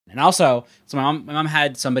And also, so my mom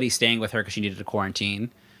had somebody staying with her because she needed to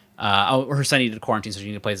quarantine. Her son needed to quarantine, so she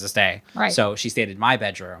needed a place to stay. Right. So she stayed in my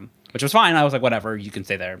bedroom, which was fine. I was like, whatever, you can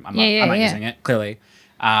stay there. I'm not using it, clearly.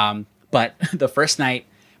 But the first night,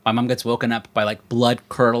 my mom gets woken up by like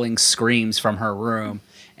blood-curdling screams from her room.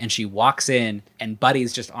 And she walks in, and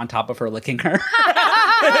Buddy's just on top of her, licking her.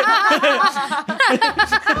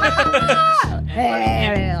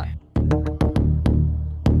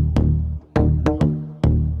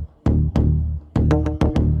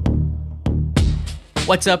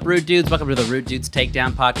 What's up, Rude Dudes? Welcome to the Rude Dudes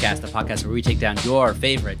Takedown Podcast, the podcast where we take down your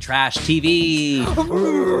favorite trash TV.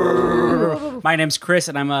 My name's Chris,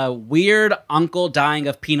 and I'm a weird uncle dying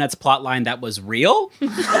of peanuts plotline that was real.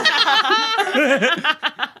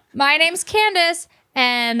 My name's Candace,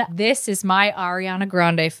 and this is my Ariana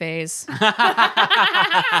Grande phase.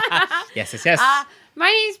 Yes.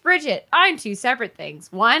 My name's Bridget. I'm two separate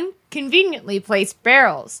things. One, conveniently placed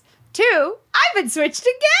barrels. Two, I've been switched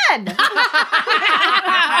again.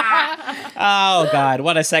 Oh, God.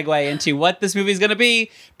 What a segue into what this movie's going to be.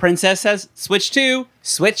 Princess has switched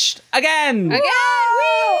again.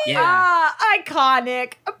 Yeah.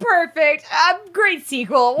 Iconic. Perfect. Great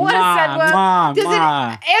sequel. What a segue. Does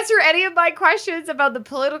it answer any of my questions about the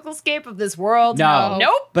political scape of this world? No.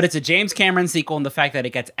 Nope. But it's a James Cameron sequel in the fact that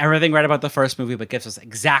it gets everything right about the first movie, but gives us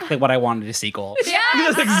exactly what I wanted a sequel.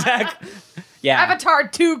 Yes. Yeah. Avatar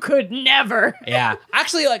 2 could never. Yeah.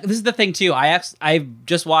 Actually, like, this is the thing, too. I've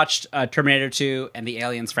just watched Terminator 2 and the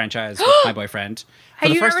Aliens franchise with my boyfriend for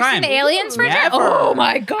the first time. Seen the Aliens franchise? Never. Oh,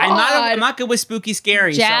 my God. I'm not good with spooky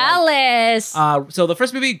scary. Jealous. So the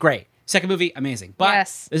first movie, great. Second movie, amazing. But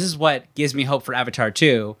this is what gives me hope for Avatar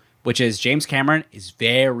 2, which is James Cameron is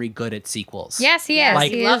very good at sequels. Yes, he is.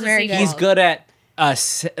 Like, he is very good. He's good at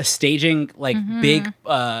staging, like, big,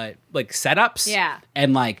 like, setups. Yeah.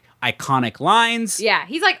 And, like, iconic lines. Yeah.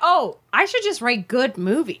 He's like, oh, I should just write good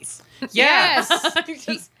movies. Yeah. Yes.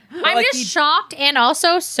 I'm just shocked and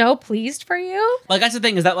also so pleased for you. Like, that's the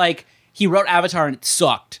thing, is that, like, he wrote Avatar and it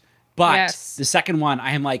sucked. But the second one,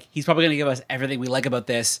 I am like, he's probably going to give us everything we like about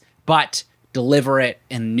this, but deliver it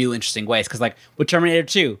in new, interesting ways. Because, like, with Terminator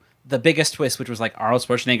 2, the biggest twist, which was, like, Arnold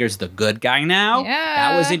Schwarzenegger's the good guy now.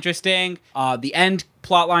 Yeah. That was interesting. The end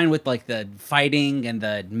plot line with, like, the fighting and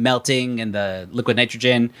the melting and the liquid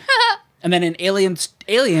nitrogen. And then in Alien 2,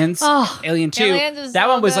 Aliens is that so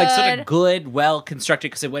one was like such a good. good, well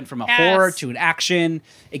constructed because it went from a horror to an action.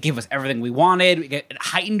 It gave us everything we wanted. It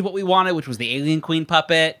heightened what we wanted, which was the Alien Queen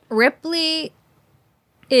puppet. Ripley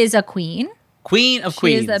is a queen. Queen of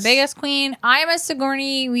queens. She is the biggest queen. I'm a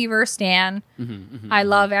Sigourney Weaver stan. I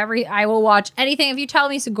love I will watch anything. If you tell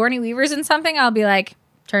me Sigourney Weaver's in something, I'll be like,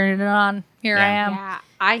 turn it on. Here I am. Yeah,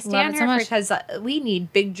 I stand it so here much. because we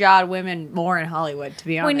need big jawed women more in Hollywood, to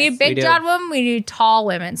be honest. We need big jawed women. We need tall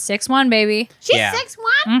women. 6'1", baby. She's Yeah. 6'1"?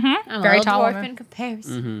 I'm Very a little tall dwarf woman. in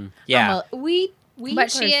comparison. Yeah. We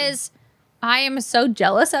But she is. I am so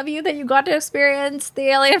jealous of you that you got to experience the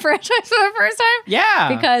Alien franchise for the first time.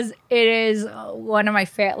 Yeah. Because it is one of my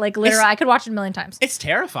favorite. Like, literally, I could watch it a million times. It's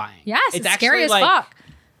terrifying. Yes, it's actually, scary as like, fuck.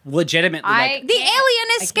 legitimately, like, The alien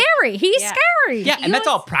is scary. He's scary. yeah, and that's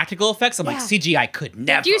all practical effects. I'm like, CGI could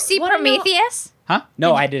never. Did you see Prometheus? Huh?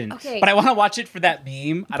 No, I didn't. Okay. But I want to watch it for that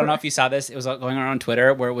meme. I don't know if you saw this. It was going around on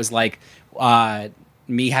Twitter where it was like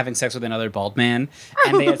me having sex with another bald man,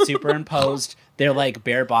 and they had superimposed their like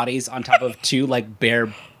bare bodies on top of two like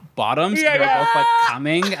bare bottoms. And they were both like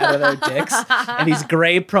coming out of their dicks, and these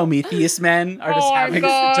gray Prometheus men are just having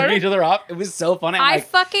turning each other off. It was so funny. I'm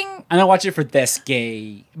gonna watch it for this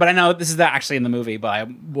gay, but I know this is not actually in the movie, but I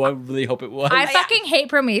really hope it was. I fucking hate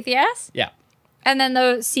Prometheus. Yeah. And then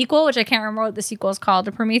the sequel, which I can't remember what the sequel is called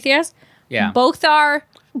to Prometheus. Yeah. Both are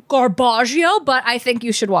garbaggio, but I think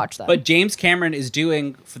you should watch them. But James Cameron is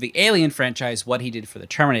doing for the Alien franchise what he did for the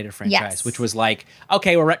Terminator franchise, which was like,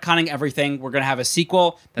 okay, we're retconning everything. We're going to have a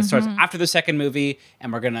sequel that starts after the second movie,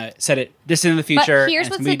 and we're going to set it this in the future. But here's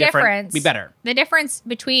and it's what's gonna the be different, difference. Be better. The difference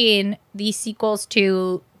between the sequels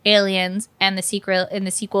to Aliens and the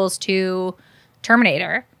sequels to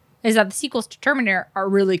Terminator is that the sequels to Terminator are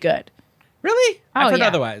really good. Really? I've heard yeah.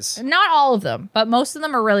 otherwise. Not all of them, but most of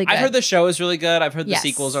them are really good. I've heard the show is really good. I've heard the Yes.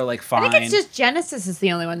 sequels are like fine. I think it's just Genesis is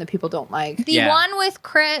the only one that people don't like. The one with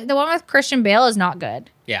Christian Bale is not good.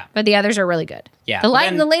 Yeah. But the others are really good. Yeah. The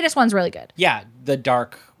Then- the latest one's really good. Yeah, the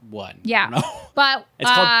dark one. Yeah. I don't know. But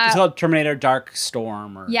It's called Terminator Dark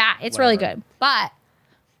Storm. Or yeah, it's really whatever. good.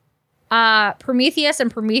 But Prometheus and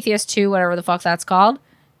Prometheus 2, whatever the fuck that's called,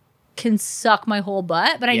 can suck my whole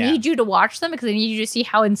butt, but I Yeah. need you to watch them because I need you to see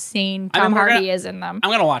how insane I mean, Tom we're Hardy gonna- is in them. I'm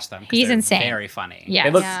gonna watch them. 'cause He's they're insane. Very funny. Yeah. They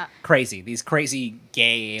look Yeah. crazy. These crazy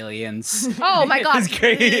gay aliens. Oh my god, It's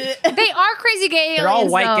great. they are crazy gay aliens. They're all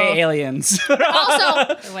white though. gay aliens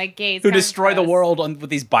Also, The white gays who kind of destroy the gross. world with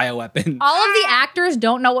these bioweapons. all of the actors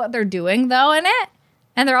don't know what they're doing though in it,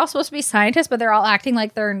 and they're all supposed to be scientists, but they're all acting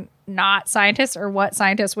like they're not scientists or what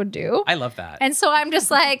scientists would do. I love that. And so I'm just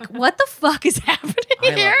like, what the fuck is happening I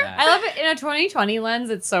love here? that. I love it in a 2020 lens.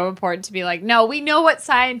 It's so important to be like, no, we know what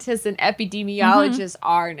scientists and epidemiologists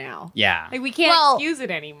are now. Yeah. Like we can't Well, excuse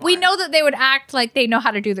it anymore. We know that they would act like they know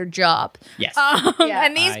how to do their job. Yes. Yeah.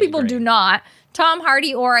 And these I people agree. do not. Tom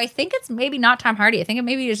Hardy, or I think it's maybe not Tom Hardy. I think it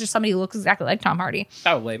maybe is just somebody who looks exactly like Tom Hardy.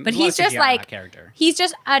 Probably. But There's a lot he's of just CGI on like that character. He's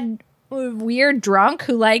just a weird drunk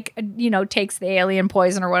who takes the alien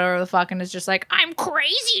poison or whatever the fuck and is just like, I'm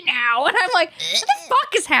crazy now. And I'm like, what the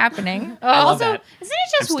fuck is happening? I love Also, that. isn't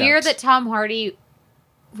it just I'm weird stoked. that Tom Hardy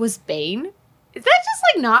was Bane? Is that just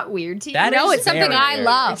like not weird to you? That No, is it's something very I weird.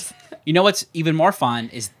 love. You know what's even more fun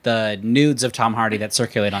is the nudes of Tom Hardy that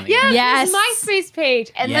circulate on the Yes, internet. Yes. his MySpace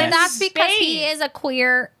page, and Yes. then And that's because he Bane. is a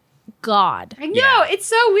queer god. I know Yeah. it's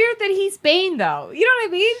so weird that he's Bane, though. You know what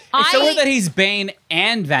I mean? It's so weird that he's Bane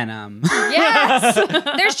and Venom. Yes.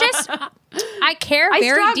 There's just, I care I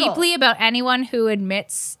very struggle. deeply about anyone who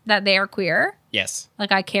admits that they are queer. Yes.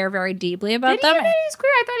 Like, I care very deeply about Did he them. admit he's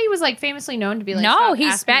queer? I thought he was like famously known to be like, No, stop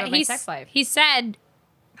he's asking about my sex life. he said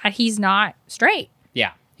that he's not straight.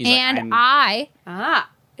 Yeah. He's And like, I'm- I Ah,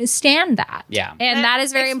 stand that. Yeah. And that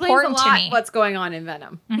is very explains important a to lot me. What's going on in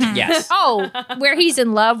Venom? Yes. Oh, where he's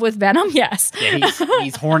in love with Venom? Yes. Yeah,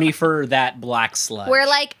 he's horny for that black sludge. Where,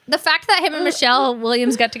 like, the fact that him and Michelle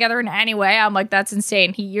Williams get together in any way, I'm like, that's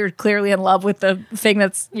insane. You're clearly in love with the thing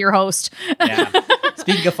that's your host. Yeah.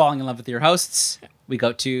 Speaking of falling in love with your hosts, we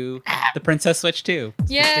go to the Princess Switch 2. Just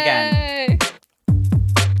again.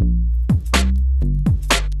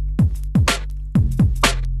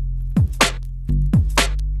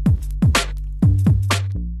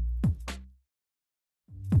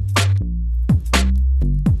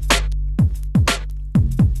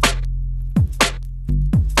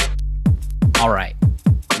 All right.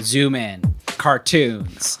 Zoom in.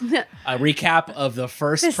 Cartoons. A recap of the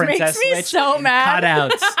first This Princess makes me Switch so mad.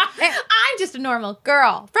 cutouts. I'm just a normal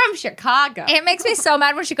girl from Chicago. It makes me so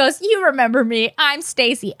mad when she goes, "You remember me? I'm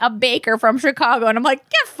Stacy, a baker from Chicago." And I'm like,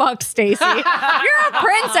 "Get fucked, Stacy. You're a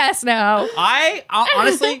princess now." I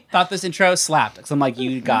honestly thought this intro slapped because I'm like,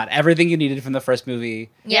 you got everything you needed from the first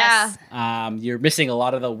movie. Yes. You're missing a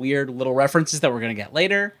lot of the weird little references that we're gonna get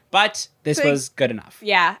later, but this Big- was good enough.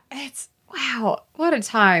 Yeah, it's wow, what a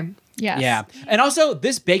time. Yes. Yeah, and also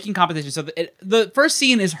this baking competition. So the first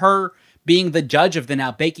scene is her being the judge of the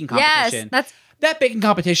now baking competition. Yes. That baking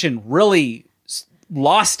competition really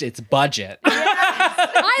lost its budget.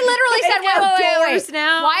 I literally said, It's wait. outdoors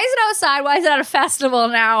now. Why is it outside? Why is it at a festival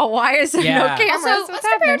now? Why is there Yeah. no cameras? Also, What's let's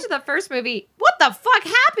compare happening? it to the first movie. What the fuck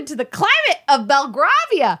happened to the climate of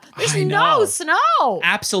Belgravia? There's I no know. snow.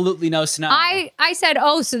 Absolutely no snow. I said,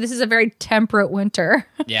 oh, so this is a very temperate winter.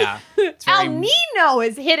 Yeah. It's very- El Nino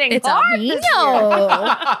is hitting It's El hard this year. Nino.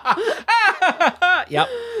 Yep.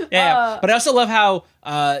 Yeah. But I also love how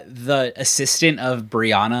the assistant of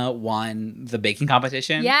Brianna won the baking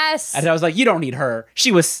competition. Yes. And I was like, you don't need her.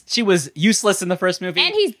 She was useless in the first movie.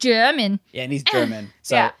 And he's German. Yeah, and he's German.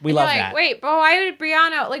 So Yeah. we And love you're like, that. Wait, but why did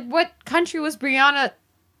Brianna, like, what country was Brianna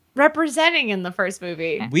representing in the first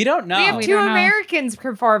movie? We don't know. We have We two don't know. Americans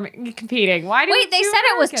competing. Why do we Wait, have they two said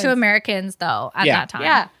it was Americans? two Americans, though, at Yeah. that time.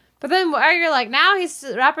 Yeah. But then why you're like, now he's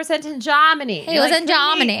representing Germany. He You're was like, in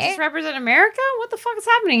couldn't he Germany. Just represent America? What the fuck is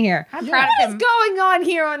happening here? I'm Yeah. proud What of is him. going on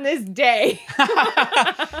here on this day?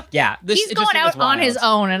 Yeah. He's it going just was out on wild. his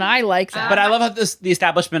own, and I like that. But I love how the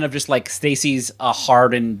establishment of just like Stacy's a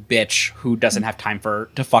hardened bitch who doesn't have time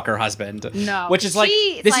to fuck her husband. No. Which is like,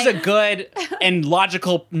 She's this is a like- good and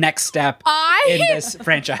logical next step in this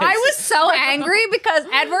franchise. I was so angry because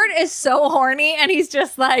Edward is so horny and he's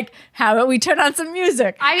just like, how about we turn on some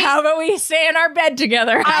music? I mean- how about we stay in our bed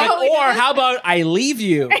together? Like, How about we- or how about I leave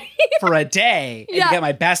you for a day and Yeah. get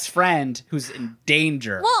my best friend who's in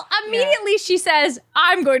danger? Well, immediately she says,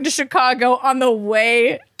 I'm going to Chicago on the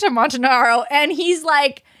way to Montanaro. And he's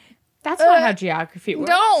like, That's not how geography works.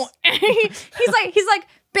 don't. he's like,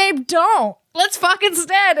 babe, don't. Let's fuck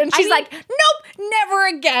instead. And she's mean- like, nope, never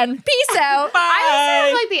again. Peace out.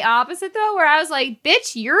 I was like the opposite though, where I was like,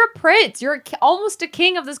 "Bitch, you're a prince. You're almost a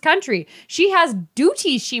king of this country. She has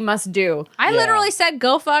duties she must do." I Yeah. literally said,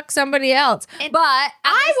 go fuck somebody else. And But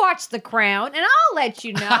I watched The Crown, and I'll let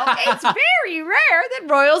you know it's very rare that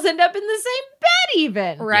royals end up in the same bed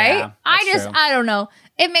even. right? Yeah, I that's true. I don't know.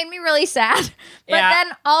 It made me really sad. But Yeah.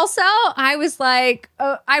 then also, I was like,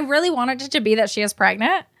 I really wanted it to be that she is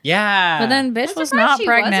pregnant. Yeah. But then I'm bitch was surprised not she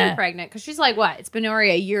pregnant. wasn't pregnant because she's like, what? It's been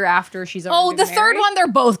already a year after she's already Oh, been the third married? one, they're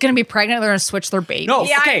both going to be pregnant. They're going to switch their baby. No,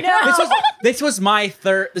 Yeah, I okay. know. This was my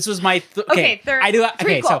third. This was my Okay, third- I do.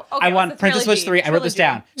 Okay, prequel. so Okay, I what's want the Princess Switch trilogy? 3. I wrote this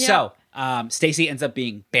down. Yeah. So, Stacy ends up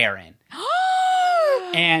being barren,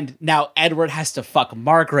 and now Edward has to fuck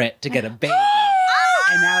Margaret to get a baby.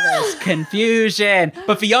 And now there's confusion.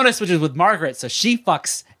 But Fiona switches with Margaret, so she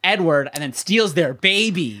fucks Edward and then steals their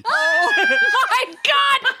baby. my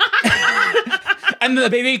God. And then the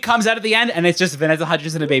baby comes out at the end, and it's just Vanessa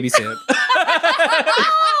Hudgens in a baby suit.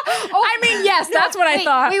 I mean, yes, that's what I Wait,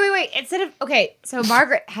 thought. Wait. Instead of so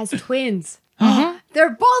Margaret has twins. They're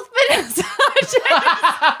both Vanessa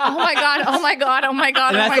Hudgens. Oh my God. Oh my God. Oh my God.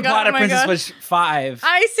 And Oh that's my the God. plot Oh of my Princess God. Switch 5.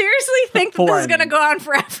 I seriously think that Four, this I is going to mean. go on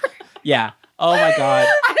forever. Yeah. Oh my God.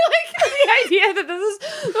 I like the idea that this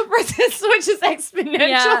is the Princess Switch is exponential.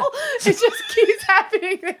 Yeah. It just keeps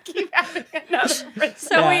happening. They keep having another princess.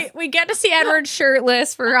 So Yeah. we get to see Edward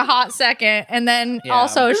shirtless for a hot second. And then Yeah.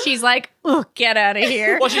 also she's like, ugh, get out of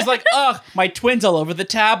here. Well, she's like, ugh, my twin's all over the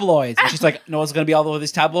tabloids. And she's like, no one's going to be all over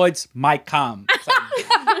these tabloids? My cum. So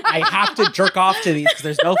I have to jerk off to these because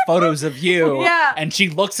there's no photos of you. Yeah. And she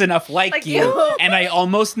looks enough like Like you. you. And I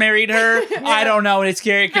almost married her. I don't know. And it's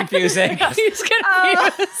very confusing. He's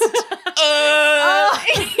confused.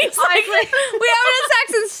 He's like, we haven't had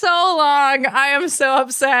sex in so long. I am so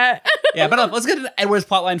upset. Yeah, but let's get into Edward's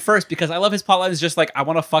plotline first because I love his plotline. Is just like, I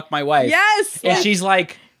want to fuck my wife. Yes. And she's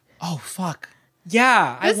like, oh, fuck.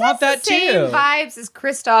 Yeah, I This want has that the same too. vibes as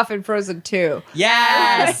Kristoff in Frozen 2.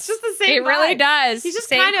 Yes. It's just the same It really vibe. does. He's just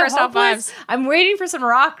Same kind of Kristoff hopeless. vibes. I'm waiting for some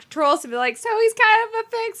rock trolls to be like, so he's kind of a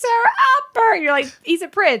fixer-upper. You're like, he's a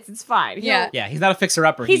prince. It's fine. Yeah. Yeah, he's not a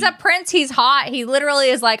fixer-upper. He's a prince. He's hot. He literally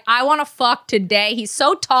is like, I want to fuck today. He's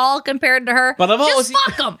so tall compared to her. But just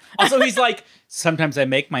fuck him. Also, he's like, sometimes I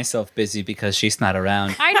make myself busy because she's not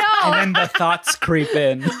around. I know. And then the thoughts creep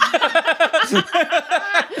in.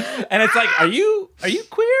 And it's like, are you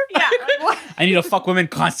queer? Yeah. Like, what? I need to fuck women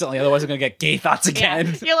constantly, otherwas I'm gonna get gay thoughts Yeah.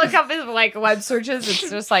 again. You look up his like web searches, it's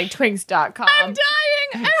just like twinks.com. I'm dying.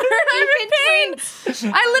 I'm in pain.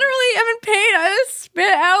 I literally am in pain. I just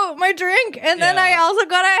spit out my drink, and then Yeah. I also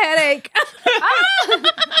got a headache.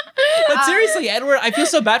 But seriously, Edward, I feel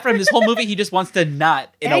so bad for him. This whole movie, he just wants to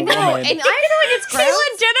nut in a I know. woman. And I feel like it's He gross.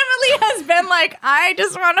 legitimately has been like, I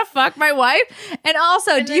just want to fuck my wife. And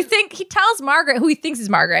also, do you think he tells Margaret, who he thinks is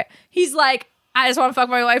Margaret, he's like, I just want to fuck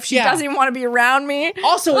my wife. She Yeah. doesn't even want to be around me.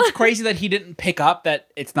 Also, it's crazy that he didn't pick up that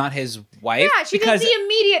it's not his wife. Yeah, she because does the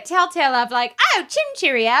immediate telltale of like, oh, chim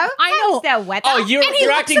cheerio. I know. How's the weather? oh, you're And he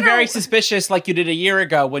looks acting at her- very suspicious like you did a year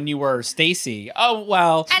ago when you were Stacy. Oh,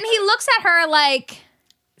 well. And he looks at her like,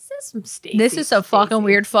 This is some Stacey. this is some fucking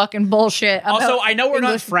weird fucking bullshit. about Also, I know we're not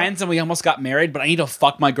English people. friends and we almost got married, but I need to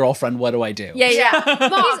fuck my girlfriend. What do I do? Yeah, yeah.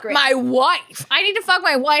 Margaret. My wife. I need to fuck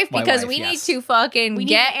my wife My because wife, we yes. need to fucking We need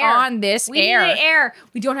get an heir. on this We air. need an heir.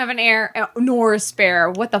 We don't have an heir nor a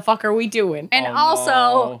spare. What the fuck are we doing? And Oh,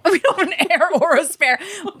 also, we don't have an heir or a spare.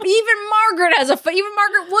 Even Margaret has even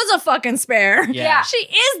Margaret was a fucking spare. Yeah. She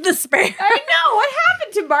is the spare. I know. What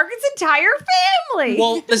happened to Margaret's entire family?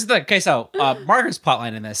 Well, this is the okay. So, Margaret's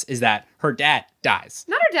plotline in this is that her dad dies.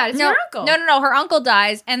 not her dad. It's her uncle. No. Her uncle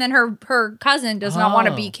dies, and then her cousin does not want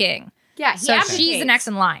to be Oh. king. Yeah, he So abdicates. she's the next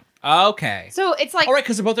in line. Okay. So it's like, All right,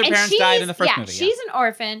 because both their and parents died in the she's- first yeah, movie. she's an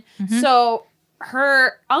orphan. Mm-hmm. So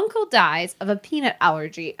her uncle dies of a peanut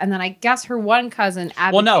allergy, and then I guess her one cousin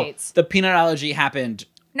Well, no, abdicates. the peanut allergy happened.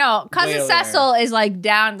 No, cousin Way over Cecil is like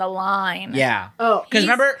down the line. Yeah. Oh, Because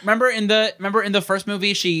he's- remember in the first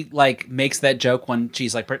movie, she like makes that joke when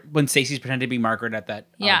she's like when Stacey's pretending to be Margaret at that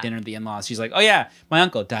Yeah. dinner at the in-laws. She's like, "Oh yeah, my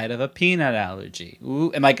uncle died of a peanut allergy." Ooh,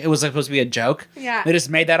 and like it was supposed to be a joke. Yeah. They just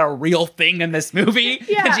made that a real thing in this movie.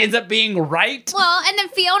 Yeah. And she ends up being right. Well, and then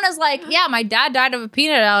Fiona's like, yeah, my dad died of a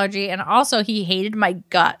peanut allergy, and also he hated my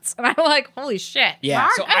guts. And I'm like, holy shit. Yeah.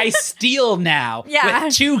 So I steal now Yeah.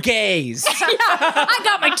 with two gays. I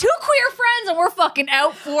got my two queer friends, and we're fucking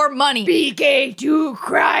out for money. be gay, do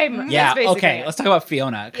crime. Yeah. That's basically Okay. it. Let's talk about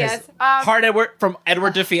Fiona. 'Cause Yes, hard Edward from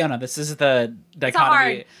Edward to Fiona. This is the dichotomy.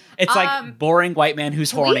 hard. It's like boring white man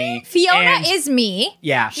who's horny. Fiona and- is me.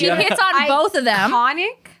 Yeah. She Fiona- hits on both of them.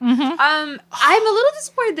 Iconic. Mhm. I'm a little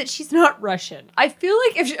disappointed that she's not Russian. I feel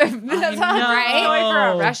like if that's know. right going for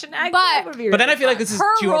a Russian accent, But- would be But then I really feel like fun. this is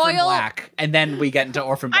Her too Orphan royal- Black, and then we get into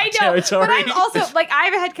Orphan Black I know, territory. but I'm also like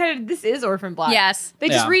I've had kind of this is Orphan Black. Yes. They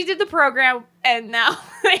just Yeah. redid the program, and now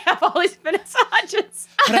they have all these Vanessa Hudgens.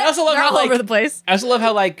 But I also love They're how all like over the place. I also love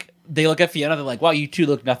how like they look at Fiona. They're like, "Wow, you two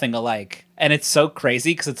look nothing alike." And it's so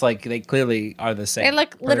crazy because it's like they clearly are the same. They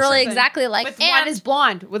look literally person. exactly like. With one is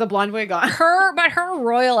blonde with a blonde wig on. But her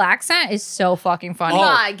royal accent is so fucking funny. Oh.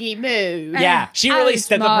 Maggie Moo. Yeah, she really Alice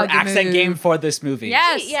stepped up her Moggy accent Moo. game for this movie.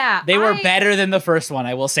 Yes. Yeah. They were better than the first one,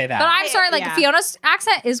 I will say that. But I'm sorry, like Yeah. Fiona's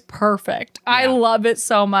accent is perfect. I Yeah. love it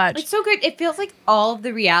so much. It's so good. It feels like all of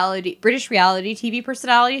the British reality TV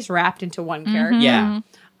personalities wrapped into one character. Yeah.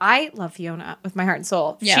 I love Fiona with my heart and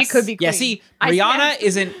soul. She Yes. could be queen. Yeah, see, I Rihanna stand-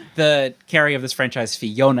 isn't the Carrie of this franchise.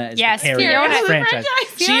 Fiona is Yes, the Carrie Fiona of this is the franchise.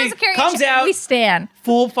 Fiona's She a Carrie comes Fisher, out We stand.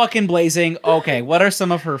 full fucking blazing. Okay, what are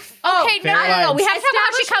some of her... Okay, no. We have to talk about how she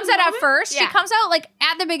Establishment comes out at moment? first. She Yeah. comes out like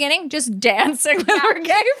at the beginning, just dancing with her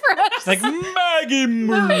gay friends. It's like, Maggie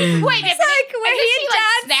Moo. Wait, It's and like then when she like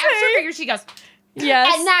snaps her dancing. finger. She goes,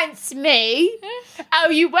 Yes. and that's me. Oh,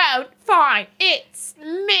 you won't? Fine. It's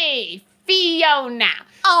me, Fiona.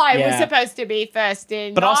 I was Yeah. supposed to be first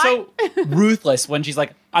in But line. also ruthless when she's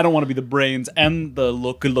like, I don't want to be the brains and the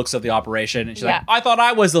good looks of the operation. And she's like, Yeah. I thought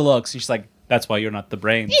I was the looks. And she's like, that's why you're not the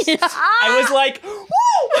brains. I was like, woo!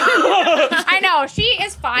 I know. She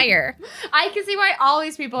is fire. I can see why all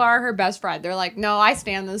these people are her best friend. They're like, no, I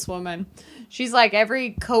stand this woman. She's like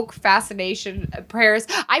every Coke fascination prayers.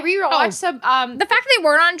 I rewatched some. The fact that they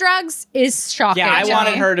weren't on drugs is shocking. Yeah, I to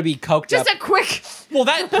wanted me. her to be coked just up. a quick. Well,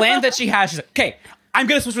 that plan that she has, she's like, okay, I'm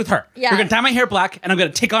going to switch with her. Yeah. We're going to dye my hair black, and I'm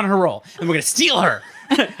going to take on her role, and we're going to steal her.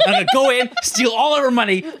 And I'm going to go in, steal all of her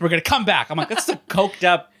money, and we're going to come back. I'm like, that's a coked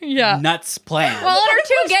up, Yeah. nuts plan. Well, and her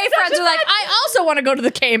two gay friends are like, I also want to go to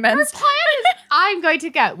the Caymans. Plan is, I'm going to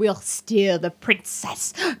go. We'll steal the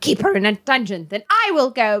princess, keep her in a dungeon. Then I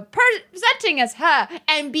will go presenting as her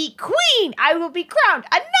and be queen. I will be crowned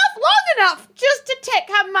long enough just to take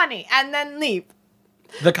her money and then leave.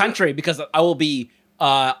 The country, because I will be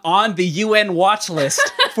on the UN watch list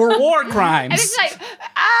for war crimes. And it's like,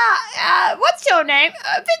 what's your name?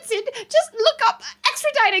 Vincent, just look up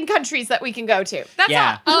extraditing countries that we can go to. That's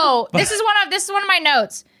Yeah. all. Oh, this is one of my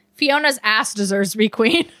notes. Fiona's ass deserves to be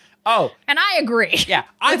queen. Oh, And I agree. yeah.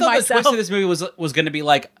 I With thought the myself. twist of this movie was going to be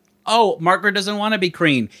like, oh, Margaret doesn't want to be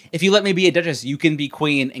queen. If you let me be a duchess, you can be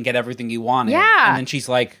queen and get everything you wanted. Yeah. And then she's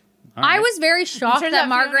like, all I right. was very shocked Turns that out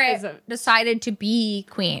Fiona Margaret is a- decided to be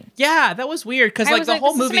queen. Yeah, that was weird because I like was the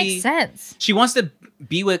whole this doesn't movie, make sense. she wants to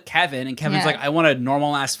be with Kevin, and Kevin's Yeah. like, I want a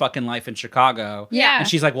normal ass fucking life in Chicago. Yeah. And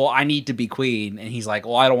she's like, well, I need to be queen, and he's like,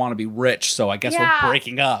 well, I don't want to be rich, so I guess Yeah. we're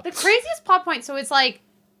breaking up. The craziest plot point. So it's like,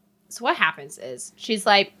 so what happens is she's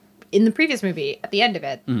like, in the previous movie, at the end of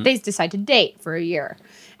it, they decide to date for a year.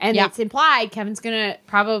 And Yeah. it's implied Kevin's going to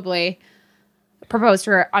probably propose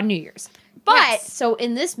to her on New Year's. But Yes. so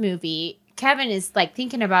in this movie, Kevin is like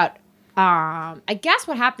thinking about, I guess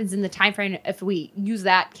what happens in the time frame, if we use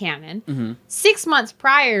that canon, 6 months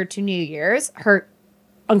prior to New Year's, her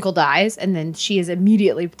uncle dies, and then she is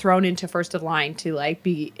immediately thrown into first in line to like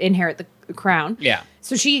inherit the crown. Yeah.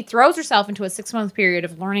 So she throws herself into a 6-month period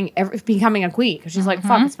of learning, becoming a queen, because she's like,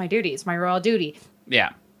 fuck, it's my duty. It's my royal duty. Yeah.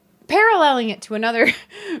 Paralleling it to another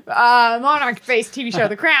monarch-based TV show,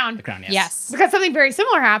 The Crown. The crown, yes. Yes. Because something very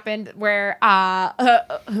similar happened where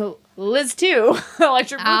Liz 2,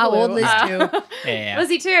 Electric Boogaloo, old Liz 2. Yeah.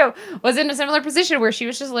 Lizzie 2 was in a similar position where she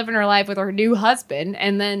was just living her life with her new husband,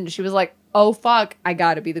 and then she was like, oh fuck, I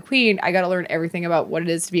gotta be the queen. I gotta learn everything about what it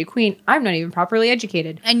is to be a queen. I'm not even properly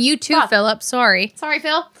educated. And you too, Fuck. Philip. Sorry. Sorry,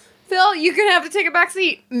 Phil. Phil, you're gonna have to take a back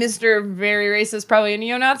seat. Mr. Very Racist, probably a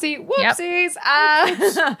neo-Nazi. Whoopsies.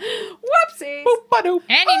 Whoopsies. Boop-ba-doop.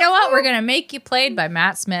 And you know what? We're gonna make you played by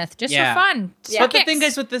Matt Smith just Yeah. for fun. Just Yeah. for But the kicks. thing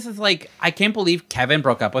is with this is like, I can't believe Kevin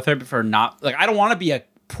broke up with her for not, like, I don't want to be a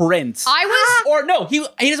prince. I was Or no, he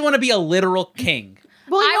doesn't want to be a literal king.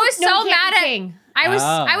 Well, I was so mad at- King. I was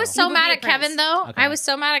Oh. so You mad would at be a prince. Kevin though. Okay. I was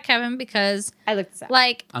so mad at Kevin because I looked this up.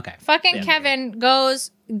 like Okay. fucking Yeah. Kevin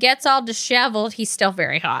gets all disheveled. He's still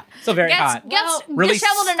very hot. Still very Gets hot. Really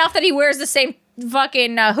disheveled enough that he wears the same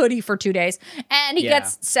fucking hoodie for 2 days, and he Yeah.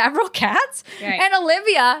 gets several cats. Right. And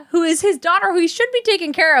Olivia, who is his daughter, who he should be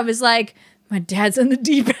taking care of, is like, my dad's in the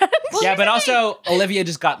deep end. Yeah, but also Olivia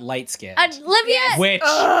just got light skinned. Olivia, Which,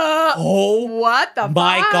 oh What the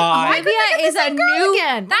my fuck? God. Why Olivia is a new.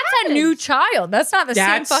 again? What That's a happened? new child. That's not the same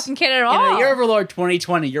That's- fucking kid at in all. the Year of our Lord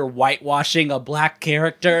 2020, you're whitewashing a black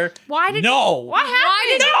character. Why did No. What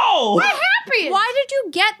happened? No. What happened? Why did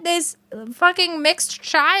you get this fucking mixed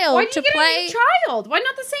child Why did to you get play? a new child? Why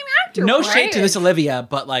not the same actor? No Right? shade to this Olivia,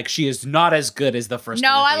 but like she is not as good as the first. No,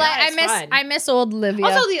 I Olivia. like. I it's miss. fun. I miss old Olivia.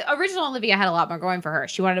 Also, the original Olivia had a lot more going for her.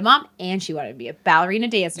 She wanted a mom, and she wanted to be a ballerina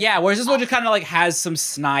dancer. Yeah, whereas this one just kind of like has some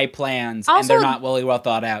snide plans, and Also- they're not really well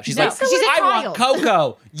thought out. She's No, like, 'cause she's a I want child."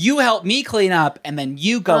 Coco. You help me clean up, and then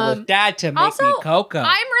you go with Dad to make me Coco.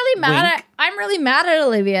 I'm really mad Wink. at. I'm really mad at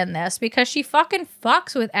Olivia in this because she fucking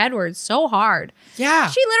fucks with Edward so hard. Yeah.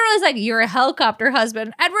 She literally is like, you're a helicopter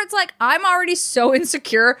husband. Edward's like, I'm already so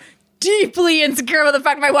insecure, deeply insecure with the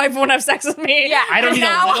fact my wife won't have sex with me. Yeah. I don't And need a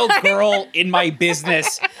now little I- girl in my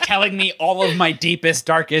business telling me all of my deepest,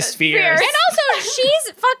 darkest fears. And also,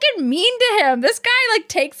 she's fucking mean to him. This guy, like,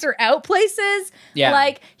 takes her out places. Yeah.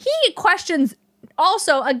 Like, he questions,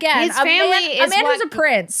 also, again, His a man, family a is man what- who's a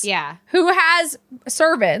prince. Yeah. Who has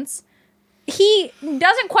servants. He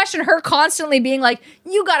doesn't question her constantly being like,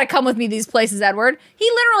 you gotta come with me these places, Edward. He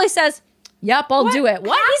literally says, yep, I'll do it.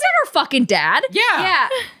 What? He's not her fucking dad. Yeah. Yeah.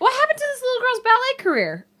 What happened to this little girl's ballet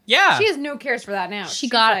career? Yeah. She has no cares for that now. She She's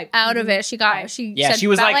got like, out of it. She right. said she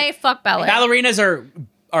was like, ballet, fuck ballet. Ballerinas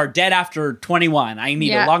are dead after 21. I need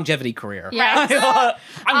Yeah. a longevity career. Yeah.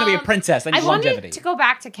 I'm going to be a princess. I need I wanted longevity. to go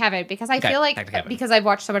back to Kevin because I Okay, feel like back to Kevin. because I've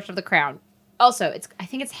watched so much of The Crown. Also, I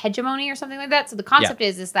think it's hegemony or something like that. So the concept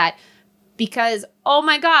is that because oh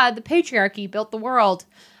my god, the patriarchy built the world.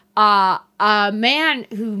 A man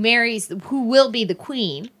who who will be the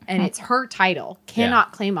queen, and it's her title,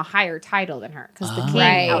 cannot claim a higher title than her because the king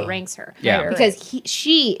Right. outranks her. Yeah. because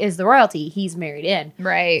she is the royalty. He's married in.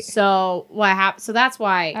 Right. So what happened? So that's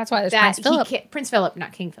why. That's why there's Prince Philip. Prince Philip,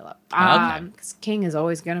 not King Philip. Okay. Because King is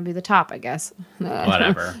always going to be the top, I guess.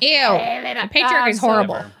 Whatever. Ew. The patriarchy is so-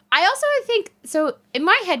 horrible. Whatever. I also think so. In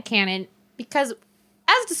my head canon, because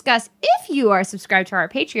as discussed, if you are subscribed to our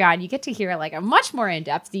Patreon, you get to hear like a much more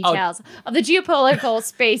in-depth details of the geopolitical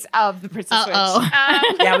space of the Princess Switch.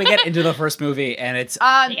 Yeah, we get into the first movie, and it's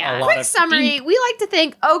a lot Quick of summary: we like to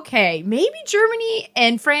think, okay, maybe Germany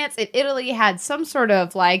and France and Italy had some sort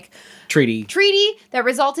of like treaty. treaty that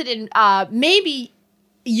resulted in maybe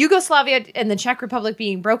Yugoslavia and the Czech Republic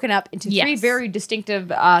being broken up into three Yes. very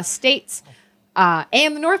distinctive states.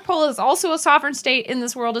 And the North Pole is also a sovereign state in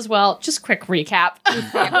this world as well. Just quick recap.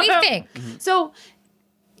 We think. So,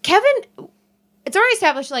 Kevin, it's already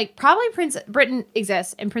established, like, probably Prince Britain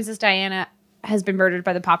exists and Princess Diana has been murdered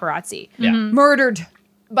by the paparazzi. Yeah. Murdered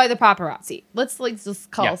by the paparazzi. Let's, like,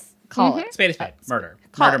 just call Yeah. it. Spade is spade. Murder.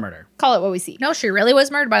 Call Murder. it. Call it what we see. No, she really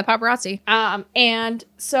was murdered by the paparazzi. And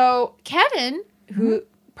so Kevin, who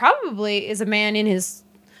probably is a man in his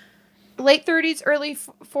late 30s, early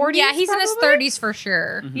 40s. Yeah, he's in his probably? 30s for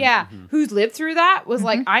sure. Yeah, who's lived through that was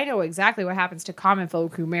like, I know exactly what happens to common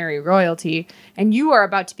folk who marry royalty, and you are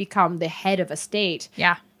about to become the head of a state.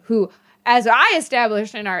 Yeah. Who, as I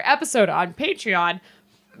established in our episode on Patreon,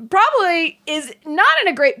 probably is not in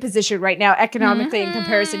a great position right now economically in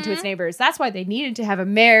comparison to its neighbors. That's why they needed to have a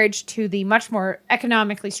marriage to the much more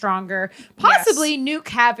economically stronger, possibly Nuke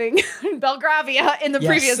having Belgravia in the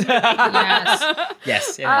previous movie. Yes.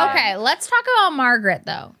 Yes. Yeah. Okay, let's talk about Margaret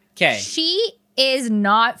though. 'Kay. She is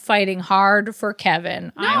not fighting hard for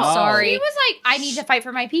Kevin. I'm No. sorry. He was like, I need to fight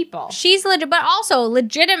for my people. She's legit, but also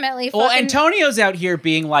legitimately fucking. Well, Antonio's out here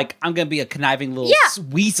being like, I'm going to be a conniving little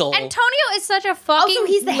weasel. Antonio is such a fucking Also,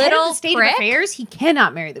 he's the head little of the state prick. of affairs. He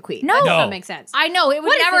cannot marry the queen. No. That No. doesn't make sense. I know it would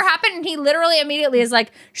What is never this? happen, and he literally immediately is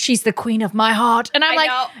like, "She's the queen of my heart," and I'm I like,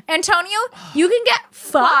 know. Antonio, you can get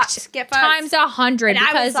fucked Get fucked. times 100 And I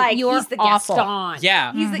because was like, you're he's the awful. Gaston.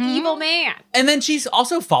 Yeah. He's the evil man. And then she's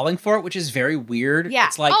also falling for it, which is very weird. Yeah.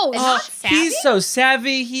 It's like, Oh, Is not savvy? he's so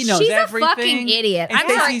savvy. He knows She's everything. a fucking idiot. And I'm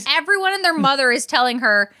sorry. Stacey's- Everyone and their mother is telling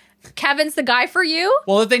her, Kevin's the guy for you.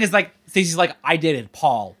 Well, the thing is, like, Stacey's like, I dated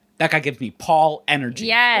Paul. That guy gives me Paul energy.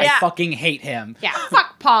 Yes. I Yeah. fucking hate him. Yeah,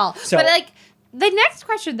 fuck Paul. So- but like the next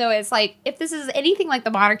question though is like if this is anything like the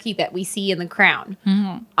monarchy that we see in The Crown,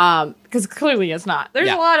 because clearly it's not. There's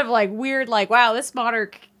Yeah. a lot of like weird, like wow, this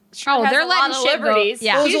monarch. Sure Oh, has they're a lot letting of shit go. liberties.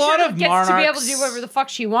 Yeah. Well, She there's a lot sure of gets to be able to monarchs. do whatever the fuck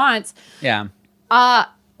she wants. Yeah.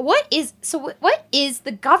 What is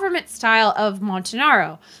the government style of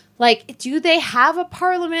Montanaro? Like, do they have a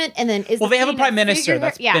parliament? And then Well, the they have a queen prime minister figurehead-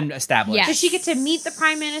 that's been established. Yeah. Does she get to meet the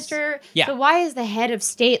prime minister? Yeah. So why is the head of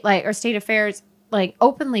state or state affairs like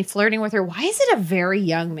openly flirting with her? Why is it a very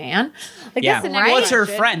young man? Like Yeah. that's the next Well, it's her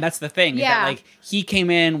question. friend. That's the thing. is Yeah. that, like, he came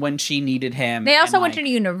in when she needed him. They also and, went like, to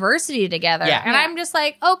university together. Yeah. And Yeah. I'm just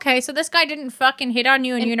like, okay, so this guy didn't fucking hit on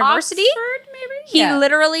you in In university. Oxford, maybe? He Yeah.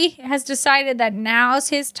 literally has decided that now's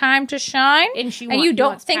his time to shine. And you he don't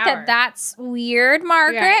wants think power. that that's weird,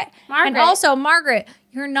 Margaret? Yeah. Margaret. And also, Margaret,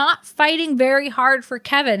 you're not fighting very hard for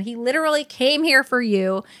Kevin. He literally came here for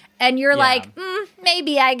you and you're Yeah. like,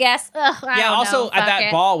 maybe, I guess. Ugh, I Yeah, don't also know. at Fuck that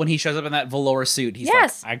it. ball when he shows up in that velour suit, he's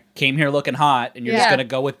Yes. like, I came here looking hot, and you're Yeah. just gonna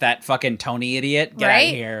go with that fucking Tony idiot? Get out Right?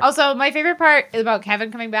 of here. Also, my favorite part is about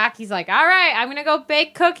Kevin coming back. He's like, all right, I'm going to go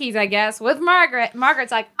bake cookies, I guess, with Margaret.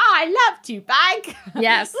 Margaret's like, oh, I love to bake.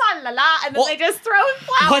 Yes. La, la, la. And then Well, they just throw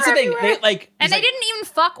flour What's the thing? everywhere. They, like, And he's they like, didn't even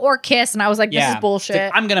fuck or kiss, and I was like, this is It's bullshit.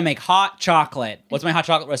 like, I'm gonna make hot chocolate. What's my hot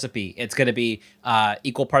chocolate recipe? It's gonna be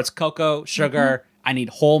equal parts cocoa, sugar. I need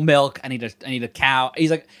whole milk. I need a cow.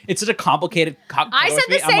 He's like, it's such a complicated. I said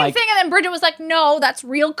the same thing, and then Bridget was like, no, that's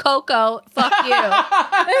real cocoa. Fuck you.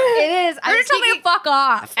 It is. Bridget told me to fuck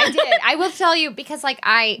off. I did. I will tell you because like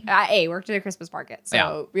I worked at a Christmas market, so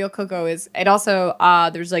Yeah. real cocoa is. And also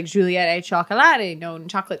there's like Juliette et Chocolat, known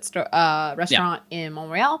chocolate restaurant in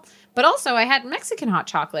Montreal. But also I had Mexican hot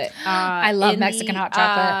chocolate. I love in Mexican hot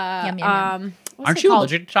chocolate. Yum, yum, yum. What's Aren't it you called?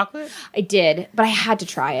 allergic to chocolate? I did, but I had to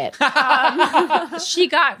try it. She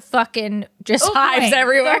got fucking just Oh, hives boy,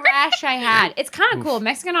 everywhere. The rash I had. It's kind of cool.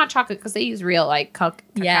 Mexican hot chocolate because they use real like cacao.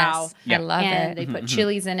 Yes, Yeah. I love And it. they put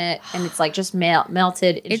chilies in it, and it's like just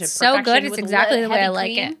melted into It's so good. perfection It's with exactly the way heavy I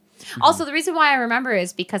like cream. it. Also, the reason why I remember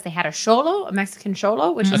is because they had a xolo, a Mexican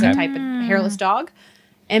xolo, which is a type of hairless dog.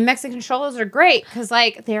 And Mexican xolos are great because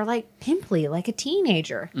like they're like pimply, like a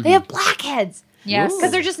teenager. They have blackheads. Yes.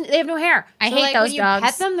 Because they have no hair. I So, hate like, those when you dogs.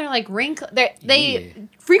 pet them, they're like wrinkled. They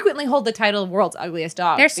frequently hold the title of world's ugliest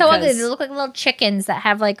dog. They're so ugly. because- They look like little chickens that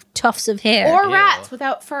have like tufts of hair. Or Ew. rats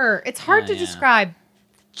without fur. It's hard Oh, to yeah. describe.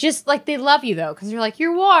 Just like they love you though, because you're like,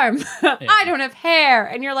 you're warm. I don't have hair.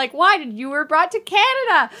 And you're like, why did you were brought to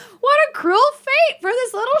Canada? What a cruel fate for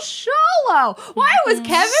this little Sholo. Why was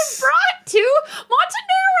Kevin brought to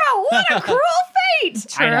Montenegro? What a cruel fate.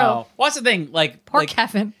 I know. What's the thing? Like, Poor like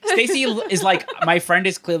Kevin. Stacey is like, my friend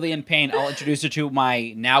is clearly in pain. I'll introduce her to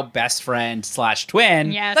my now best friend /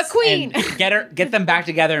 twin. Yes. The queen. And get them back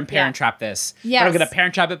together and parent trap this. Yes. But I'm gonna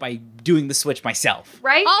parent trap it by doing the switch myself.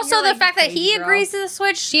 Right? Also, You're the like, fact that baby he girl. agrees to the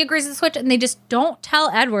switch, she agrees to the switch, and they just don't tell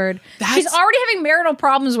Edward. That's- She's already having marital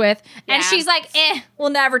problems with, and Yeah. she's like, we'll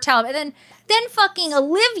never tell him. And then fucking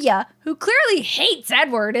Olivia, who clearly hates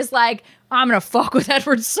Edward, is like, I'm gonna fuck with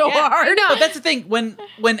Edward so Yeah, hard. I know. But that's the thing. When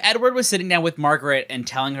Edward was sitting down with Margaret and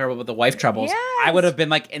telling her about the wife troubles, Yes. I would have been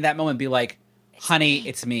like, in that moment, be like, honey,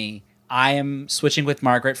 it's me. I am switching with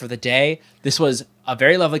Margaret for the day. This was a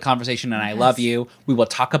very lovely conversation, and I love you. We will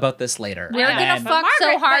talk about this later. We're And gonna then- fuck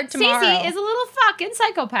so hard but Stacey tomorrow. is a little fucking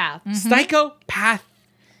psychopath. Psychopath.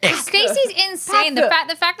 Stacey's insane. The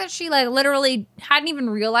fact that she like literally hadn't even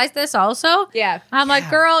realized this. Also, Yeah. I'm like,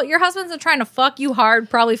 girl, your husband's been trying to fuck you hard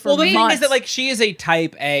probably for Well, the months. thing is that like she is a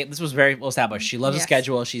type A. This was very well established. She loves a Yes.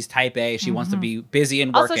 schedule. She's type A. She wants to be busy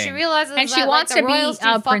and working. Also, she realizes And that, she wants like, the to be royals do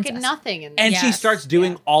a fucking princess. nothing. In and this. she Yes. starts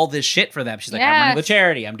doing all this shit for them. She's like, I'm running the Yes.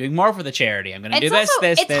 charity. I'm doing more for the charity. I'm going to do It's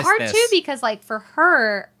this. it's hard too because like for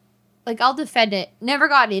her, like I'll defend it. Never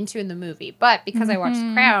got into in the movie, but because I watched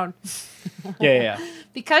The Crown, yeah.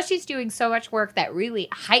 because she's doing so much work that really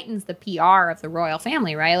heightens the PR of the royal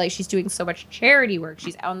family, right? Like she's doing so much charity work.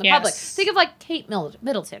 She's out in the Yes. public. Think of like Kate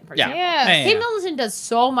Middleton, for Yeah. example. Yes. Yeah. Kate Middleton does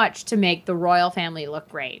so much to make the royal family look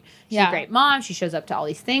great. She's Yeah. a great mom. She shows up to all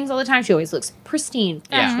these things all the time. She always looks pristine,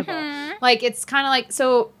 Yeah. fashionable. Like it's kind of like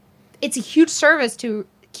so. It's a huge service to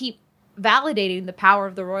keep validating the power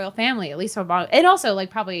of the royal family, at least among, and also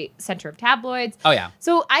like probably center of tabloids. Oh yeah.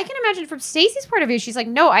 So I can imagine from Stacey's point of view, she's like,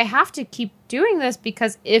 no, I have to keep doing this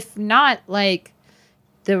because if not, like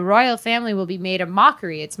the royal family will be made a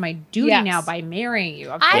mockery. It's my duty Yes. now by marrying you.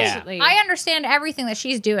 I Unfortunately, understand everything that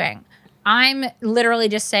she's doing. I'm literally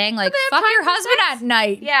just saying, like, they have fuck time your for husband sex? at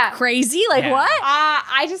night. Yeah. Crazy? Like, Yeah. what?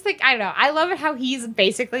 I just think I don't know. I love it how he's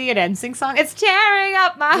basically an NSYNC song. It's tearing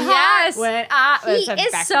up my heart. Yes. When He it's a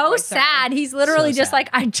is Backstreet so Boys song. sad. He's literally So just sad. like,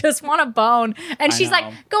 I just want a bone. And I she's know.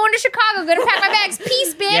 like, going to Chicago, gonna pack my bags.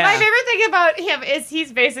 Peace, bitch. Yeah. My favorite thing about him is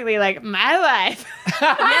he's basically like my life.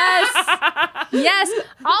 Yes. Yes.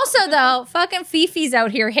 Also, though, fucking Fifi's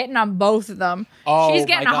out here hitting on both of them. Oh, She's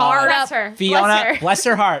getting my God. hard Bless up. her. Fiona, Bless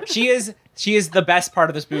her. heart. She is the best part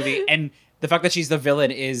of this movie, and the fact that she's the villain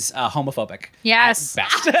is homophobic. Yes. At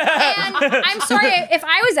best. And I'm sorry, if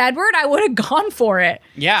I was Edward, I would have gone for it.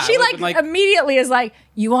 Yeah, She I would've like, been like- immediately is like,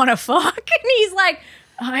 you want to fuck? And he's like,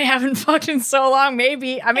 I haven't fucked in so long.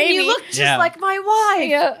 Maybe. And you look just Yeah. like my wife.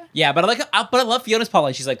 Yeah. Yeah, but I love Fiona's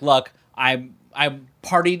policy. She's like, look, I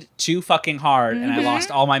partied too fucking hard and I lost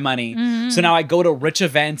all my money. So now I go to rich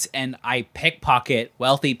events and I pickpocket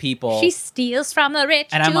wealthy people. She steals from the rich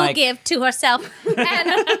And I'm to like- give to herself. And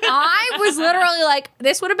I was literally like,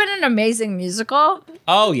 this would have been an amazing musical.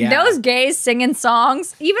 oh yeah, Those gays singing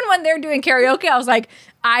songs, even when they're doing karaoke, I was like,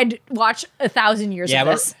 I'd watch 1,000 years Yeah, of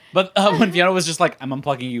this. but when Fiona was just like, I'm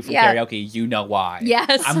unplugging you from Yeah. karaoke, you know why.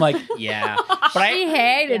 Yes. I'm like, yeah. But She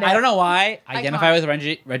hated it. I don't know why. I identify Iconic.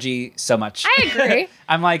 with Reggie so much. I agree.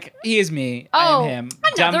 I'm like, he is me. Oh, I am him.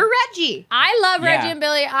 Another Dumb- Reggie. I love Reggie Yeah. and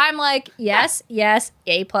Billy. I'm like, yes, yes,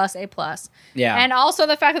 A+, A+. Yeah. And also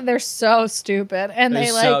the fact that they're so stupid and They're they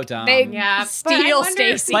so like dumb. they Yeah, but I steal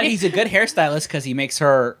wonder- Stacy. But he's a good hairstylist because he makes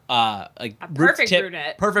her a perfect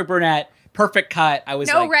brunette. perfect brunette, perfect cut. I was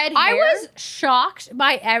No like, red hair. I was shocked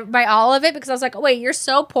by all of it because I was like, wait, you're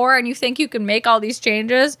so poor and you think you can make all these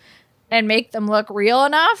changes and make them look real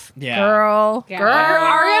enough? Yeah. Girl. Yeah. Girl. Her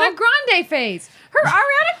Ariana Grande face. Her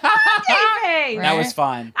Ariana Grande face. that was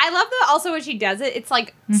fun. I love that also when she does it, it's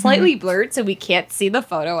like slightly blurred so we can't see the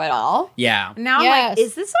photo at all. Yeah, Now I'm Yes. like,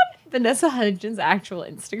 is this on Vanessa Hudgens' actual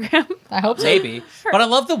Instagram? I hope so. maybe. But I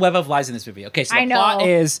love the web of lies in this movie. Okay, so I the plot know.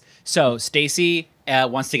 is so Stacy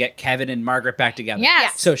wants to get Kevin and Margaret back together.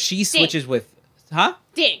 Yes. So she switches with, huh?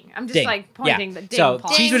 Ding. I'm just Ding. like pointing Yeah. the ding. So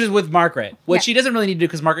paw. she switches with Margaret, which Yeah. she doesn't really need to do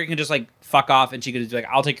because Margaret can just like fuck off and she could just be like,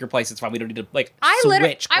 I'll take your place. It's fine. We don't need to like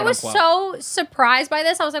switch. I quote was unquote. so surprised by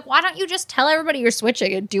this. I was like, why don't you just tell everybody you're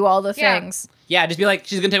switching and do all the Yeah. things? Yeah, just be like,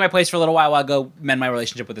 she's gonna take my place for a little while I go mend my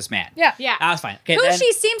relationship with this man. Yeah. Yeah. That was fine. Okay, Who then,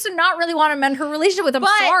 she seems to not really want to mend her relationship with. I'm But-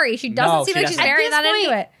 sorry. She doesn't No, seem she like she's doesn't. very At that this into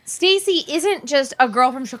point, it. Stacy isn't just a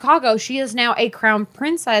girl from Chicago. She is now a crown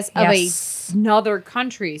princess of Yes. another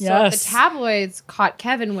country. So if Yes. the tabloids caught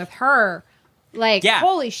Kevin with her, like, Yeah.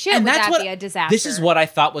 holy shit, And would that's that what be a disaster? this is what I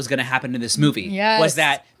thought was going to happen in this movie. Yes. Was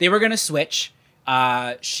that they were going to switch.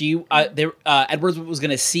 Edwards was going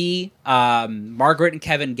to see Margaret and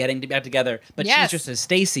Kevin getting back together, but she's Yes. just a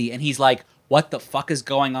Stacy, and he's like, "What the fuck is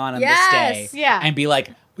going on Yes. this day?" Yeah. and be like,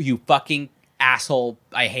 "You fucking asshole!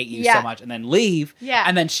 I hate you Yeah. so much," and then leave. Yeah.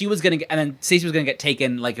 and then she was gonna, and then Stacy was gonna get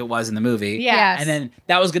taken like it was in the movie. Yeah. Yes. and then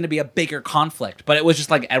that was going to be a bigger conflict, but it was just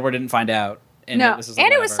like Edward didn't find out. And No. it was just like,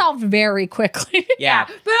 And it was whatever. solved very quickly. Yeah.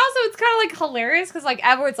 But also, it's kind of like hilarious because, like,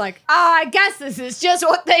 Edward's like, I guess this is just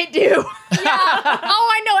what they do. Oh,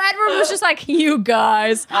 I know. Edward was just like, you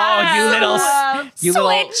guys. Oh, you little, you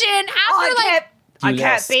little. Switching. After, like, I You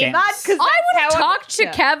can't little be mad scamps. because I would have talked to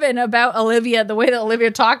Kevin about Olivia the way that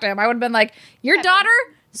Olivia talked to him. I would have been like, your daughter,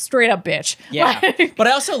 straight up bitch. Yeah, Like- but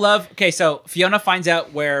I also love. Okay, so Fiona finds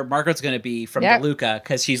out where Margaret's gonna be from Yep. DeLuca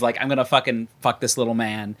because she's like, I'm gonna fucking fuck this little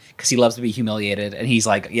man because he loves to be humiliated, and he's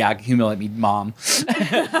like, yeah, humiliate me, mom.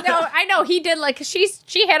 no, I know he did. Like she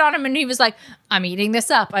hit on him, and he was like, "I'm eating this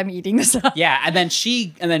up. I'm eating this up." Yeah, and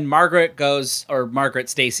then Margaret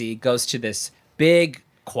Stacy goes to this big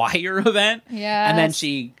choir event. And then Yes.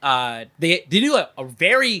 she they do a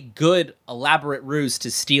very good elaborate ruse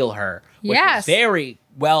to steal her, which Yes. was very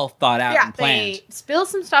well thought out and planned. They spill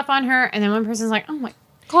some stuff on her, and then one person's like, oh my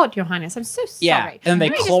God, Johannes, I'm so sorry. Yeah, and then they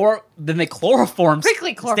Let me just chloroform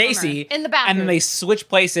quickly chloroform Stacy her in the bathroom. and then they switch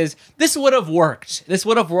places. This would have worked. This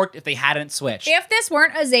would have worked if they hadn't switched. If this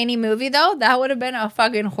weren't a zany movie, though, that would have been a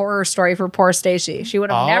fucking horror story for poor Stacy. She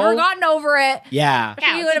would have never gotten over it. yeah,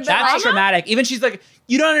 She would have been that's like, traumatic. Even she's like,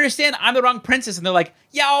 "You don't understand. I'm the wrong princess," and they're like,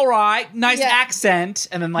 "Yeah, all right, nice Yeah. accent,"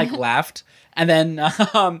 and then like left, and then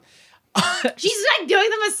She's like doing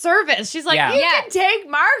them a service. She's like, Yeah. you Yeah. can take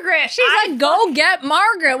Margaret. She's like, "Go get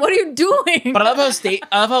Margaret. What are you doing?" But I love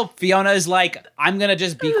how Fiona is like, I'm gonna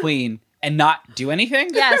just be queen and not do anything.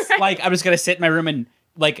 Yes. Like I'm just gonna sit in my room and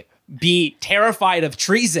like be terrified of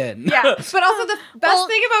treason. Yeah. But also the best Well-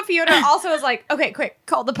 thing about Fiona also is like, okay, quick,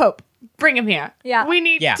 call the Pope. Bring him here. Yeah. We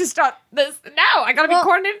need Yeah. to start this now. I gotta Well, be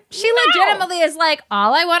coordinated. She now. legitimately is like,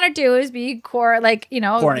 all I want to do is be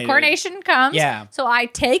Coronated. coronation comes. Yeah. So I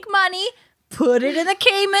take money, put it in the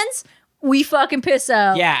Caymans, we fucking piss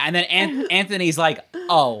out. Yeah, and then Anthony's like,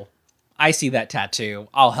 "Oh, I see that tattoo.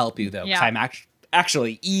 I'll help you though, because Yeah. I'm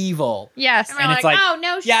actually evil." Yes. And we're And like, it's like, oh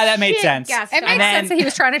no, yeah, that made shit, sense. Gaston. It makes And then- sense that he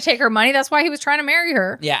was trying to take her money. That's why he was trying to marry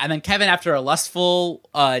her. Yeah, and then Kevin, after a lustful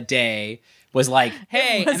day, was like,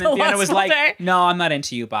 "Hey," was and then a Fiona was lustful like, day. "No, I'm not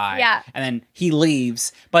into you. Bye." Yeah. and then he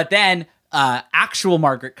leaves. But then actual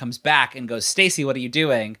Margaret comes back and goes, "Stacy, what are you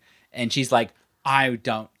doing?" And she's like, "I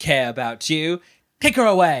don't care about you. Take her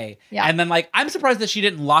away." Yeah. And then like, I'm surprised that she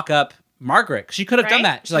didn't lock up Margaret. She could have done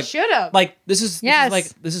Right? that. She's like, She should've. Like this is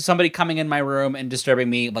Yes. this is somebody coming in my room and disturbing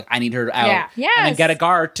me. Like I need her out. Yeah. And then Yes. get a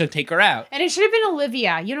guard to take her out. And it should have been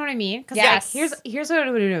Olivia. You know what I mean? Because Yes. like, here's what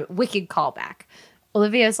it would do. Wicked callback.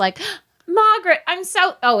 Olivia's like, Margaret, I'm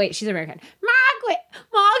so. Oh wait, she's American. Margaret,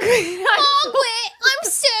 I'm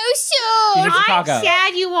so She's from Chicago. I'm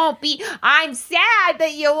sad you won't be. I'm sad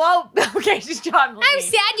that you won't. Okay, she's John. Mulaney. I'm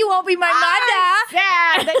sad you won't be my I'm mother.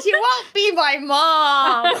 sad that you won't be my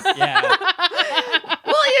mom. Yeah.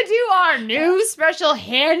 Well, Will you do our new special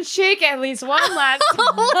handshake at least one last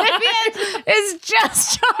time? It's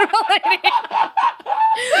just totally.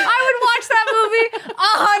 I would watch that movie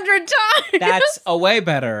 100 times. That's a way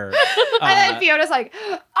better. And then Fiona's like,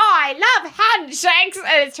 "Oh, I love handshakes,"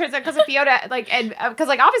 and it turns out because of Fiona, like, and because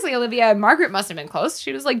like obviously Olivia and Margaret must have been close.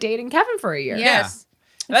 She was like dating Kevin for a year. Yes.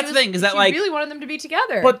 That's the thing, is that She like, really wanted them to be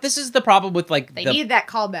together. but this is the problem with like they needed that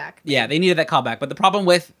callback. yeah, they needed that callback. But the problem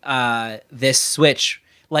with this switch,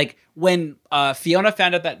 like when Fiona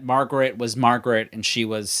found out that Margaret was Margaret and she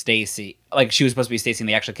was Stacy, like she was supposed to be Stacy and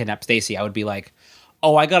they actually kidnapped Stacy, I would be like,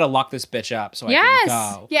 oh, I gotta lock this bitch up so I Yes.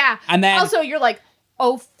 can go. Yeah. And then Also, you're like,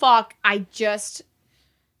 oh fuck, I just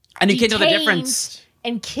and you can't tell the detained difference.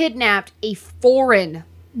 and kidnapped a foreign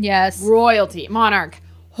Yes. royalty monarch.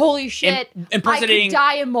 Holy shit! Impersonating- I could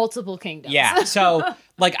die in multiple kingdoms. Yeah. So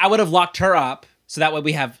like I would have locked her up so that way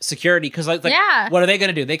we have security because like Yeah. what are they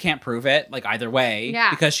gonna do? They can't prove it like either way. Yeah.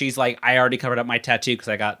 Because she's like I already covered up my tattoo because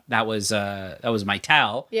I got that was my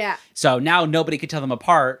towel. yeah. So now nobody can tell them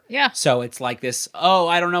apart. Yeah. So it's like this, oh,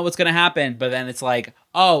 I don't know what's gonna happen. But then it's like,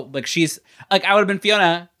 oh, like she's like I would have been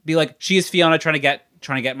Fiona, be like, she's Fiona trying to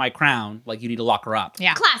get my crown. Like you need to lock her up.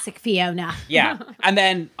 Yeah. Classic Fiona. Yeah. and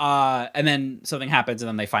then something happens and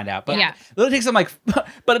then they find out. But Yeah. it takes them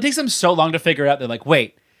but it takes them so long to figure out. They're like,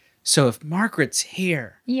 wait, so if Margaret's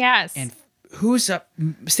here Yes. and who's up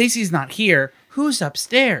Stacy's not here, who's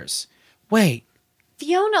upstairs? Wait,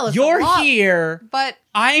 Fiona lives you're a lot, here. but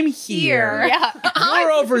I'm here. yeah.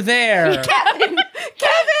 You're over there. Kevin.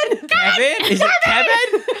 Kevin? Is it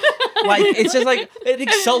Kevin? Like, it's just like, it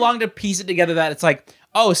takes so long to piece it together that it's like,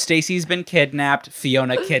 oh, Stacy's been kidnapped.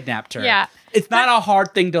 Fiona kidnapped her. Yeah. It's not a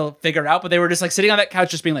hard thing to figure out, but they were just like sitting on that couch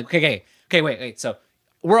just being like, okay, wait. So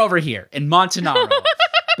we're over here in Montenaro.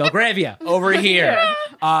 Belgravia, over here.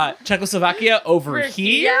 Czechoslovakia, over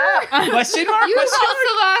here? Question mark?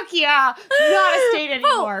 Yugoslavia, not a state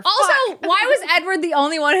anymore. Also, Fuck. why was Edward the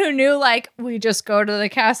only one who knew, like, we just go to the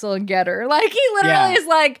castle and get her? Like, he literally Yeah. is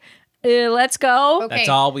like, let's go. Okay. That's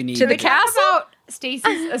all we need. To the do. castle? About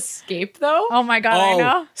Stacy's escape, though. Oh my God, I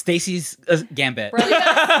know. Stacy's gambit.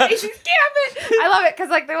 Stacy's gambit. I love it because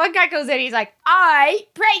like the one guy goes in, he's like, "I,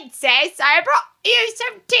 princess, I brought you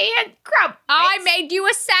some tea and crumpets. I made you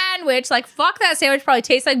a sandwich. Like, fuck that sandwich probably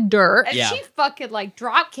tastes like dirt. And Yeah. she fucking like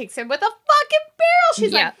drop kicks him with a fucking barrel.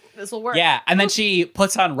 She's Yeah. like, "This will work." Yeah, and then she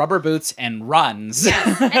puts on rubber boots and runs.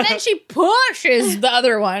 And then she pushes the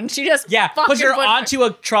other one. She just Yeah, fucking puts her onto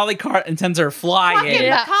a trolley cart and sends her flying. Fucking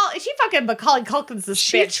Yeah. she fucking Macaulay Culkin's this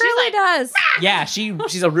She bitch. truly She's like, does. Yeah,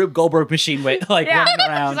 she's a Rube Goldberg machine with like yeah. running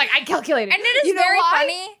around. She's like, I calculated. And it is very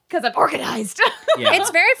funny. because I'm organized. yeah. It's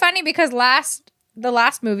very funny because the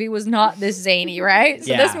last movie was not this zany, right?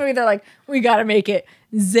 So this Yeah. movie, they're like, we gotta make it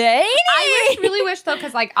zany. I really wish though,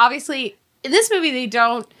 because like obviously in this movie they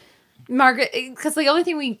don't Margaret, because the only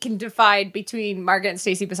thing we can divide between Margaret and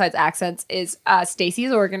Stacy besides accents is Stacy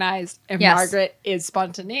is organized and Yes. Margaret is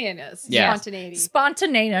spontaneous. Yeah. Spontaneity.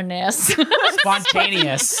 Spontaneous.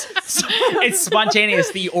 Spontaneous. It's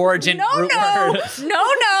spontaneous, the origin root word. No,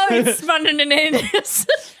 it's spontaneous.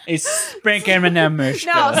 It's sprinklemanumushka.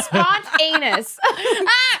 No, spontaneous.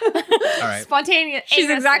 All right. Spontaneous. She's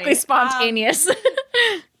exactly spontaneous.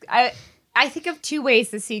 I think of two ways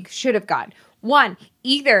the scene should have gone. One,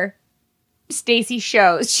 either Stacy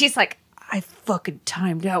shows she's like, I fucking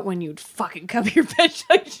timed out when you'd fucking come here,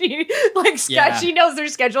 bitch. Yeah. She knows their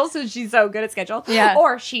schedule, so she's so good at schedule. Yeah.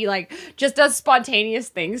 Or she like just does spontaneous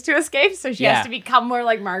things to escape, so she Yeah. has to become more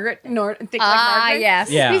like Margaret and think like Margaret. Yes.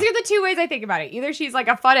 Yeah. These are the two ways I think about it. Either she's like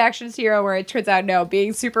a fun action hero where it turns out no,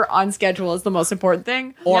 being super on schedule is the most important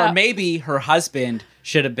thing. Or Yeah. maybe her husband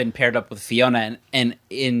should have been paired up with Fiona and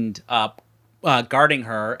guarding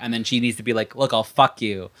her, and then she needs to be like, look, I'll fuck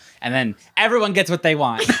you. And then everyone gets what they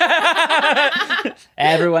want.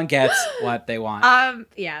 Everyone gets what they want.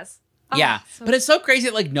 Yes. Yeah, but it's so crazy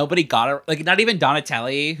that like nobody got her. Like not even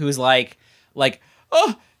Donatelli, who's like,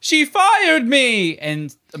 oh, she fired me,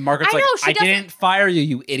 and Margaret's I like, know, she I didn't fire you,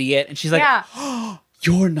 you idiot. And she's like, Yeah. oh,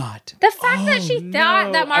 you're not. The fact that Oh, she no.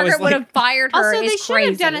 thought that I was Margaret would like- have fired her Also, they is should crazy.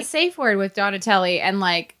 have done a safe word with Donatelli and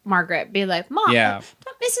like Margaret be like, Mom, Yeah.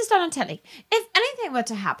 Mrs. Donatelli, if anything were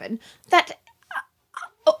to happen that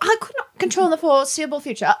I could not control in the foreseeable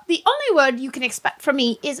future, the only word you can expect from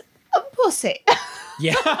me is a pussy.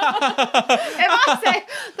 Yeah, If I say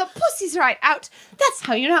the pussy's right out, that's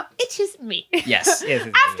how you know it is me. yes.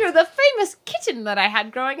 After the famous kitten that I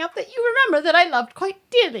had growing up that you remember that I loved quite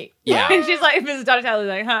dearly. Yeah. And she's like, Mrs. Donatelli's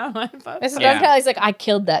like, huh? Mrs. Yeah. Donatelli's like, I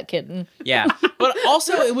killed that kitten. Yeah, but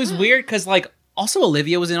also it was weird because like also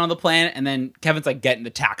Olivia was in on the plan, and then Kevin's like, get in the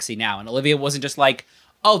taxi now, and Olivia wasn't just like,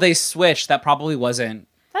 oh, they switched. That probably wasn't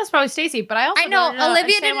That's probably Stacey, but I also I know don't Olivia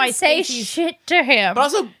understand why didn't say Stacey's- shit to him. But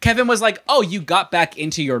also, Kevin was like, "Oh, you got back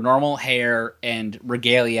into your normal hair and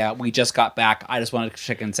regalia. We just got back. I just wanted to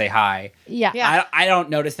check and say hi." Yeah. Yeah. I don't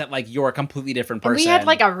notice that like you're a completely different And person. we had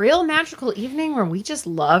like a real magical evening where we just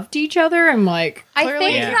loved each other and like I clearly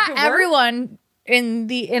think Yeah. that it worked. everyone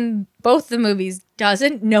in both the movies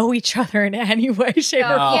doesn't know each other in any way, shape, or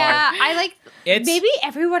No. form. Yeah, I like It's maybe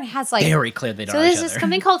everyone has like very clear they don't so know there's each this other.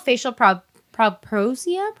 something called facial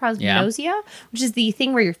prosopagnosia, which is the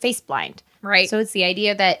thing where you're face blind. Right. So it's the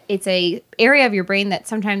idea that it's a area of your brain that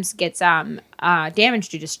sometimes gets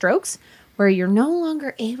damaged due to strokes, where you're no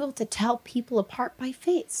longer able to tell people apart by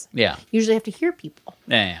face. Yeah. You usually have to hear people.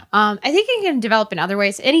 Yeah. I think it can develop in other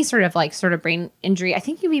ways. Any sort of brain injury. I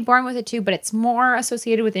think you'd be born with it too, but it's more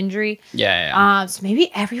associated with injury. Yeah. So maybe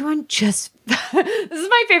everyone just this is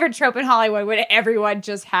my favorite trope in Hollywood when everyone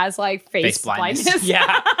just has like face blindness.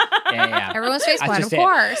 yeah. Yeah. Everyone's face That's blind, just of it.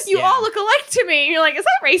 course. You Yeah. all look alike to me. You're like, is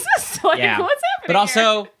that racist? Like, Yeah. what's happening? But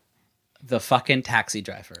also, the fucking taxi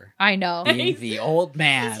driver, I know. the old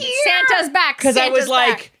man. Santa's back. Because I was Santa's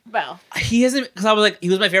like, back. well, he isn't. Because I was like, he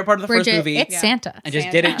was my favorite part of the first Bridget, movie, it's Yeah. Santa. and just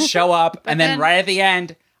Santa. didn't show up. And then then- right at the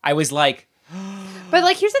end, I was like, but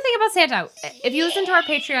like, here's the thing about Santa. If you listen to our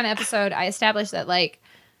Patreon episode, I established that like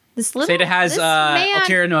this little Santa has this man,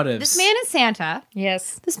 ulterior motives. This man is Santa.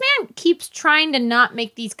 Yes. This man keeps trying to not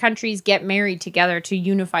make these countries get married together to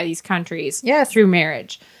unify these countries through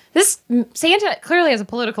marriage. This Santa clearly has a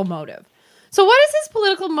political motive. So what is his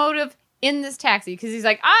political motive in this taxi? Because he's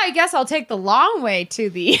like, I guess I'll take the long way to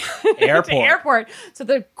the Airport. to airport so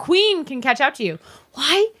the queen can catch up to you.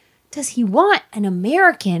 Why does he want an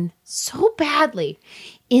American so badly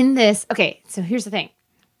in this? Okay, so here's the thing.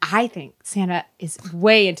 I think Santa is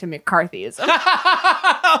way into McCarthyism.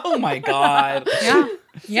 Oh my god. Yeah.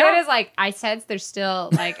 Santa's like, I sense there's still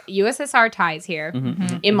like USSR ties here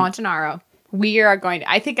in Montanaro. We are going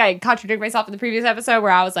to, I think I contradicted myself in the previous episode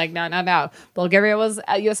where I was like, no. Bulgaria was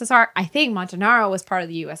USSR. I think Montanaro was part of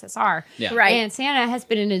the USSR. Yeah. Right. And Santa has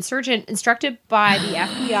been an insurgent instructed by the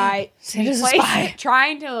FBI Santa's a spy.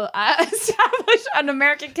 trying to establish an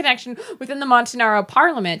American connection within the Montanaro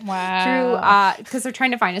parliament. Wow. Through, because they're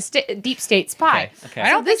trying to find a deep state spy. Okay. I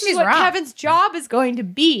don't This think is he's what wrong. Kevin's job is going to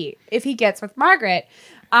be if he gets with Margaret.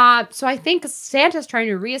 So I think Santa's trying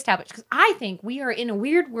to reestablish, because I think we are in a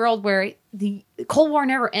weird world where the Cold War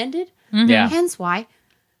never ended. Yeah. Hence why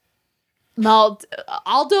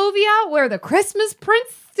Moldovia, where the Christmas Prince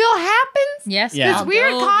still happens. Yes. Yeah. This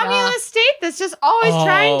weird Moldova. communist state that's just always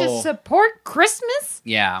trying to Oh. support Christmas.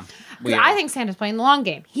 Yeah. 'Cause Weird. I think Santa's playing the long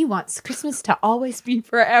game. He wants Christmas to always be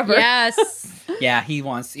forever. Yes. Yeah, he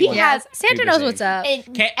wants. He wants has- Santa to be knows busy. what's up. And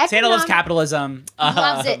Santa loves economic- capitalism. He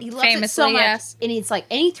loves it. He loves it so Famously, much. yes. And it's like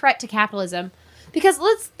any threat to capitalism. Because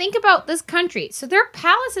let's think about this country. So their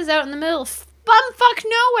palace is out in the middle of bumfuck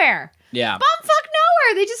nowhere. Yeah, Bumfuck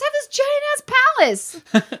nowhere. They just have this giant ass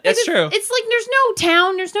palace. that's true. It's like there's no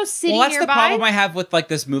town, there's no city Well, that's nearby. the problem I have with like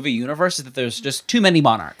this movie universe is that there's just too many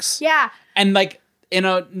monarchs. Yeah. And like in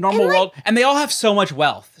a normal And, like- world, and they all have so much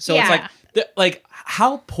wealth. So it's Yeah. like, like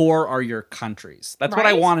how poor are your countries? That's what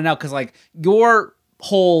I Right? want to know because like your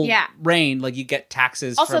whole Yeah. reign, like you get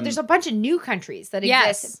taxes. Also, from, there's a bunch of new countries that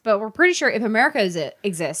Yes. exist, but we're pretty sure if America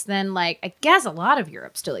exists, then like I guess a lot of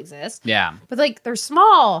Europe still exists. yeah. But like they're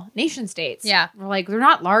small nation states. Yeah. Or, like they're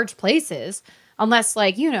not large places. Unless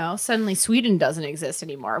like, suddenly Sweden doesn't exist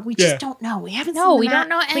anymore. We just Yeah. don't know. We haven't No, seen we the don't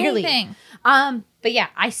map know clearly. anything. But yeah,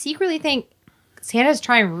 I secretly think Santa's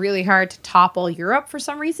trying really hard to topple Europe for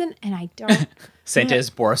some reason, and I don't. Santa is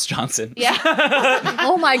Boris Johnson. Yeah.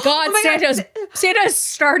 Oh my God, my God. Santa's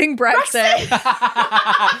starting Brexit.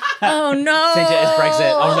 Oh no. Santa is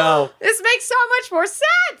Brexit. Oh no. This makes so much more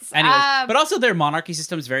sense. Anyways, but also their monarchy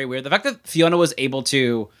system is very weird. The fact that Fiona was able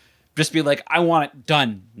to just be like, I want it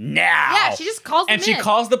done now. yeah, she just calls and them she in.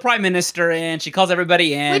 calls the prime minister in. She calls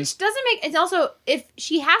everybody in. Which doesn't make it's also if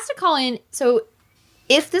she has to call in. So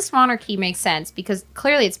if this monarchy makes sense, because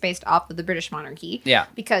clearly it's based off of the British monarchy. Yeah.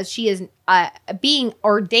 Because she is being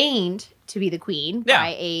ordained to be the queen Yeah. by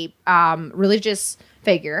a religious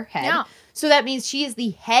figurehead. Yeah. So that means she is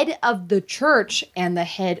the head of the church and the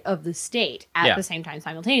head of the state at Yeah. the same time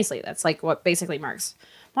simultaneously. That's like what basically marks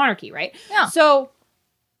monarchy, right? Yeah. So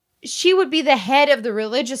she would be the head of the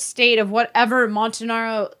religious state of whatever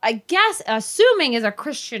Montanaro, I guess, assuming is a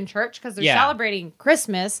Christian church because they're Yeah. celebrating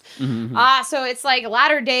Christmas. Mhm. So it's like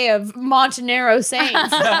latter day of Montanaro saints.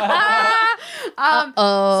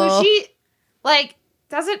 Oh. So she,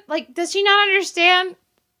 does she not understand?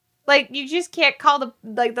 Like, you just can't call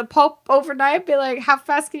the Pope overnight and be like, how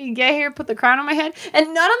fast can you get here? Put the crown on my head. And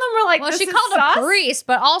none of them were like, Well, this she is called sus. a priest,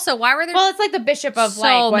 but also why were there Well, it's like the bishop of so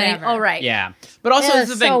like many? whatever. Oh, right. Yeah, but also Yeah, this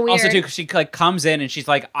is the thing. so Also weird. too, 'cause she like comes in and she's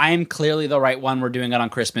like, "I'm clearly the right one. We're doing it on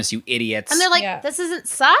Christmas, you idiots." And they're like, Yeah. this isn't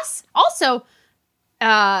sus. Also,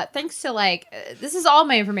 thanks to like, this is all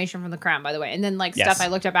my information from the crown, by the way. And then like Yes. stuff I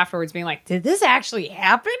looked up afterwards being like, did this actually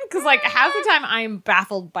happen? Because like half the time I'm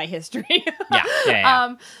baffled by history.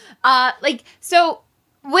 Yeah. Like, so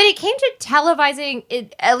when it came to televising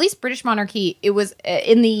it, at least British monarchy, it was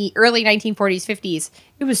in the early 1940s, 50s,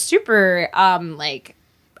 it was super like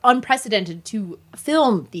unprecedented to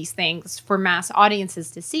film these things for mass audiences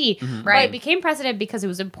to see. But Right. it became precedent because it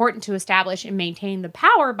was important to establish and maintain the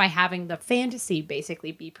power by having the fantasy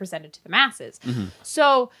basically be presented to the masses.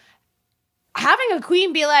 So having a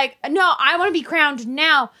queen be like, no, I want to be crowned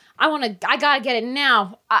now. I gotta get it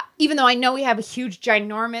now. Even though I know we have a huge,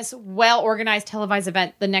 ginormous, well-organized televised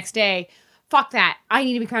event the next day. Fuck that. I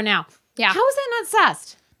need to be crowned now. Yeah. How is that not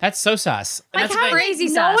sussed? That's so sus. And Like, that's the how thing. crazy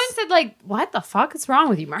no sus. one said like, what the fuck is wrong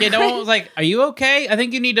with you, Margaret? Yeah, no one was like, "Are you okay? I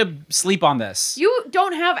think you need to sleep on this." You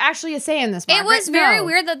don't have actually a say in this, It Margaret. was very No.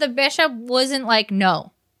 weird that the bishop wasn't like,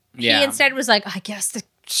 no. Yeah. He instead was like, I guess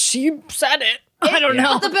she said it. I don't Yeah.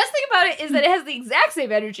 know. But the best thing about it is that it has the exact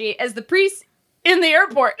same energy as the priest in the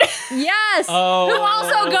airport. Yes. Oh, Who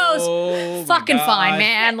also goes, my fucking fine, gosh.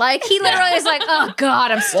 man. Like, he literally is like, oh, God,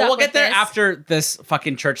 I'm stuck Well, we'll with get there this. after this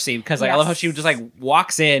fucking church scene because like, I love how Yes. she just like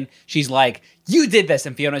walks in. She's like, "You did this,"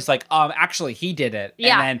 and Fiona's like, Actually, he did it."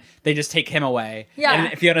 Yeah. And then they just take him away. Yeah.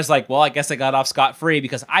 And Fiona's like, "Well, I guess I got off scot free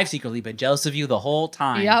because I've secretly been jealous of you the whole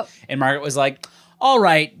time." Yep. And Margaret was like, "All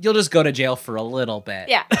right, you'll just go to jail for a little bit."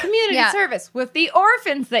 Yeah, community Yeah. service with the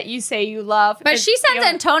orphans that you say you love. But And she sends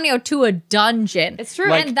Fiona- Antonio to a dungeon. It's true.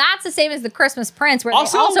 Like- and that's the same as the Christmas Prince, where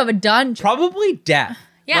Also- they also have a dungeon. Probably death.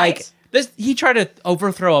 Yeah. Like this, he tried to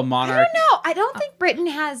overthrow a monarch. No, I don't think Britain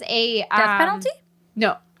has a Death penalty?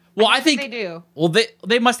 No. Well, I I think they do. Well,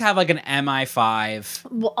 they must have like an MI5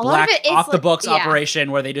 Well, a lot black of it is off the like- books yeah.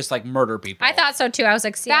 operation where they just like murder people. I thought so too. I was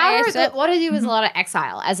like, see, That or what I do is a lot of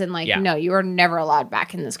exile, as in like, Yeah. no, you are never allowed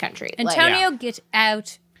back in this country. Like, Antonio, get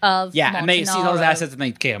out of Yeah, and they seize all his Montanaro. assets and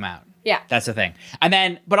they kick him out. yeah. That's the thing. And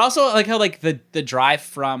then, but also like how like the drive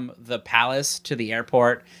from the palace to the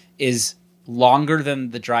airport is longer than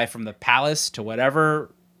the drive from the palace to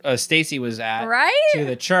whatever Stacy was at, Right? to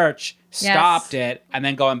the church, stopped it, and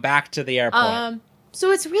then going back to the airport. So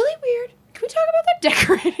it's really weird. Can we talk about the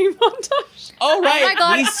decorating montage? Oh right, my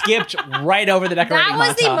God. we skipped right over the decorating That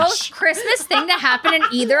was the montage. most Christmas thing to happen in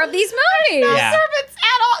either of these movies. Yeah. Servants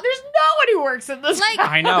at all. There's no one who works in this. Like,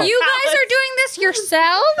 I know. you guys are doing this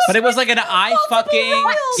yourselves? But it was like an I fucking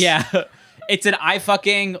royals. yeah. It's an I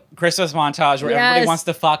fucking Christmas montage where Yes. everybody wants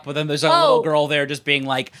to fuck, but then there's a Oh. little girl there just being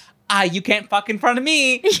like, you can't fuck in front of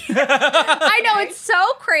me. I know, it's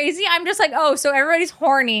so crazy. I'm just like, oh, so everybody's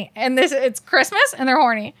horny, and it's Christmas, and they're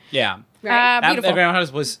horny. Yeah. Right. That Beautiful.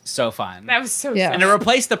 montage was so fun. That was so Yeah. sad. And it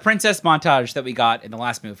replaced the princess montage that we got in the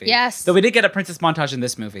last movie. Yes. Though we did get a princess montage in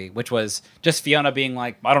this movie, which was just Fiona being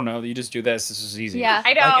like, I don't know, you just do this. This is easy. Yeah,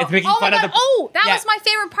 I know. Like, it's making Oh my fun god! of the. Oh, that Yeah. was my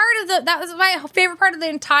favorite part of the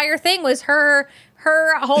entire thing was her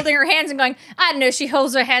holding her hands and going, I don't know, she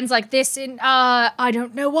holds her hands like this and I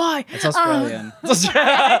don't know why. It's Australian.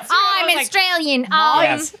 I'm like, Australian.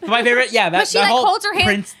 Yes. But my favorite, yeah, that But she the like whole holds her hand.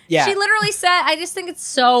 prince, yeah. She literally said, I just think it's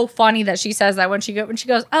so funny that she says that when she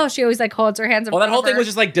goes, oh, she always like holds her hands. In Well, that front whole of thing her. was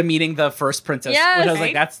just like demeaning the first princess. Yes. Which I was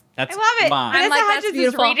Right. like, that's I love it. fine. I'm Vanessa like, that's Hudgens is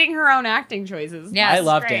beautiful. reading her own acting choices. Yes. I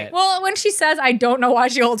loved great. it. Well, when she says, I don't know why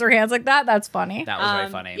she holds her hands like that, that's funny. That was very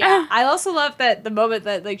funny. Yeah, I also love that the moment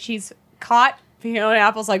that like she's caught, Fiona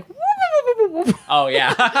Apple's like, Oh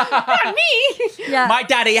yeah. not me. Yeah. My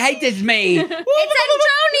daddy hated me. It's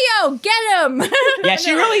Antonio! Get him! Yeah,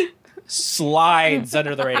 she really slides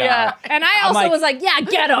under the radar. Yeah. And I also like- was like, yeah,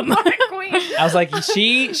 get him. Queen. I was like,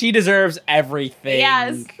 she deserves everything.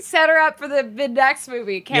 Yes, set her up for the next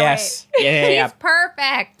movie. Can't Yes. Yeah. She's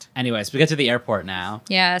perfect. Anyways, we get to the airport now.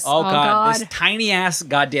 Yes. Oh, God. This tiny ass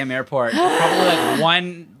goddamn airport. Probably like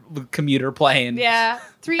one commuter plane. wait. Yeah,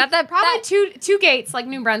 three, That- probably two gates like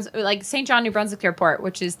New Brunswick, like St. John, New Brunswick Airport,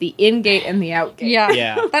 which is the in gate and the out gate. Yeah.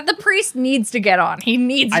 Yeah. That the priest needs to get on. He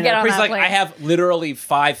needs to I get know. on Priest's that like, plane. I have literally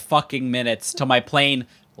 5 fucking minutes till my plane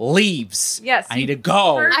leaves. Yes, I need to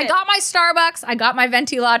go. heard- I got my Starbucks. I got my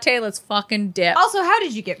venti latte. Let's fucking dip. Also, how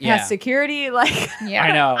did you get past Yeah. security? Like, Yeah.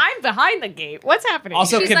 I know. I'm behind the gate. What's happening?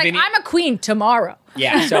 Also, She's like, convenient- I'm a queen tomorrow.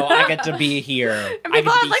 Yeah, so I get to be here. and I get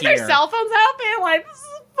people to have be like here. their cell phones out, being like, "This is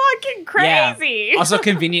fucking crazy. Yeah. Also,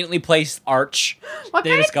 conveniently placed arch. What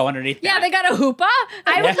They kind just go underneath. Yeah, that. they got a hoopah.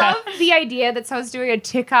 I would Yeah. love the idea that someone's doing a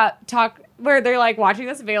TikTok talk where they're like watching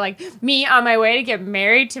this and being like, me on my way to get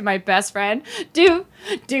married to my best friend. Do.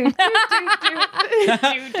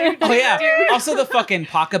 Oh yeah. Also, the fucking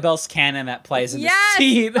Pachelbel's cannon that plays in Yes. the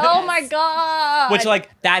scene. Oh my god. Which, like,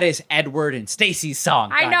 that is Edward and Stacy's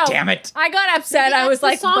song. I God know. damn it. I got upset. I was the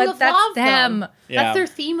like, song but of that's love, them. though. Yeah. That's their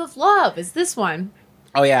theme of love. Is this one?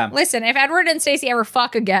 Oh yeah. Listen, if Edward and Stacey ever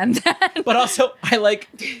fuck again, then But also, I like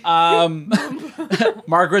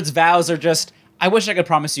Margaret's vows are just, I wish I could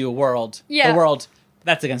promise you a world. Yeah. The world,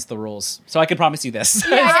 that's against the rules. So I can promise you this.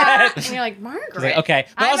 Yeah. And you're like, Margaret. It's like, okay.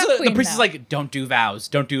 But I'm a also, the queen priest is now. like, don't do vows.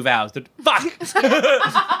 Don't do vows. Fuck.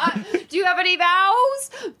 Do you have any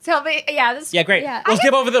vows? Tell me. Yeah, this. Yeah, great. Yeah. Let's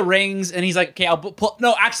give over the rings. And he's like, okay, I'll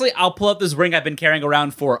pull up this ring I've been carrying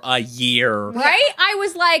around for a year. right? I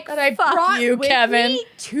was like, I fuck brought you, with Kevin. me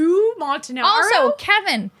to Montenegro. Also,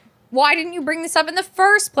 Kevin, why didn't you bring this up in the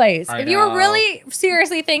first place? I If you were know. really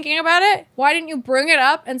seriously thinking about it, why didn't you bring it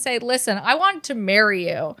up and say, listen, I want to marry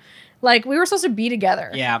you? Like, we were supposed to be together.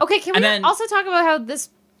 Yeah. Okay, can And we then- also talk about how this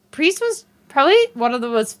priest was probably one of the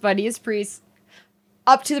most funniest priests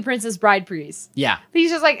up to the Princess Bride priest? Yeah. He's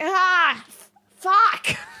just like,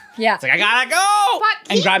 fuck. Yeah. It's like, I gotta go. Fuck,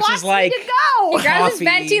 And he grabs wants his, like, me to go. He grabs his coffee.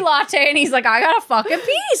 venti latte and he's like, I got a fucking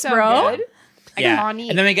piece, So bro. good. Yeah. Iconic.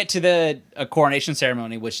 And then we get to the coronation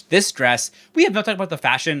ceremony, which this dress, we have not talked about the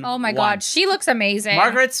fashion. Oh my God. once. She looks amazing.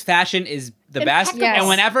 Margaret's fashion is the best. Impeccable. And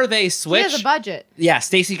whenever they He switch, has a budget. yeah,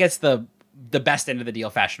 Stacey gets the best end of the deal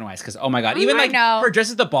fashion wise. Because, oh my God. Even I like know. her dress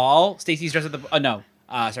at the ball, Stacey's dress at the,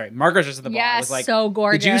 Margaret's dress at the ball. Yes, was like, so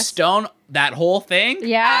gorgeous. Did you stone that whole thing?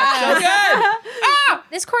 Yeah. So good.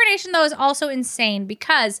 This coronation, though, is also insane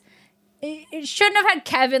because it shouldn't have had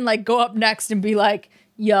Kevin, like, go up next and be like,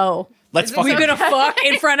 yo, Let's we fucking gonna fuck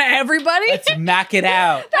in front of everybody? let's mack it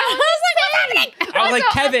out. I was like, what's happening? I was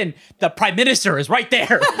like, Kevin, the prime minister is right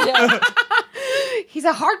there. He's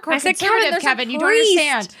a hardcore I said, conservative, Kevin, Kevin. there's a You don't priest.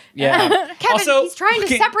 understand. Yeah. Kevin, Also, he's trying to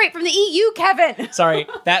fucking- separate from the EU, Kevin. Sorry,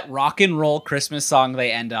 that rock and roll Christmas song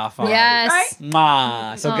they end off on. Yes. Right?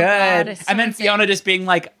 Mwah, so Oh, good. God, it's so and then insane. Fiona just being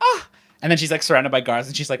like, ah. And then she's like surrounded by guards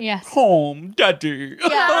and she's like, Yes. home, daddy.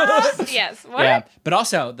 Yes. What? Yeah. But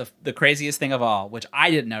also, the craziest thing of all, which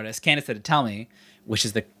I didn't notice, Candace had to tell me, which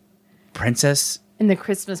is the princess. And the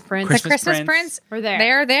Christmas Prince. Christmas The Christmas Prince. Prince. We're there.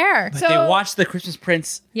 They're there. But So- they watched the Christmas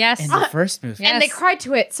Prince Yes. in the first movie. Yeah. And they Yes. cried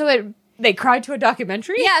to it. So they cried to a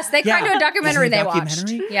documentary? Yes, they cried Yeah. to a documentary Is it a they watched.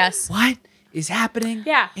 documentary? Yes. What is happening?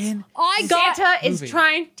 Yeah. In I got Santa is movie.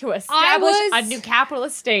 trying to establish was- a new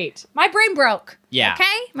capitalist state. my brain broke. Yeah.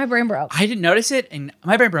 Okay? My brain broke. I didn't notice it, and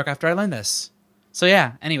my brain broke after I learned this. So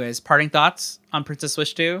yeah. Anyways, parting thoughts on Princess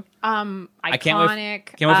Switch 2. Iconic. I can't wait.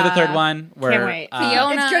 Can't wait for the third one. Where Can't wait.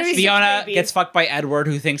 Fiona- It's gonna be such Fiona babies. gets fucked by Edward,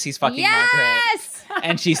 who thinks he's fucking Margaret, Yes.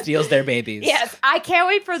 and she steals their babies. Yes, I can't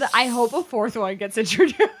wait for I hope a fourth one gets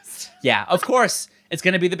introduced. Yeah, of course. It's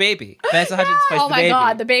going to be the baby. Vanessa Hudgens plays Oh the my baby.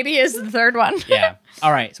 God, the baby is the third one. Yeah.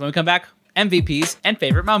 All right. So when we come back, MVPs and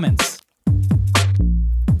favorite moments.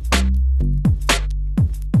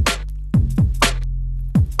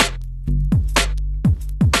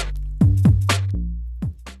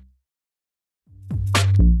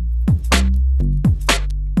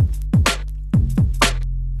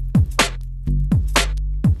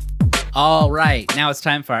 All right. Now it's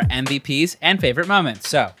time for our MVPs and favorite moments.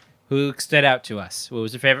 So, who stood out to us? What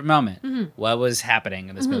was your favorite moment? What was happening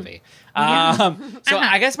in this movie? So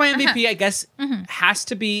I guess my MVP, has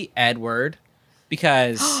to be Edward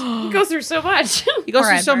because He goes through so much. he goes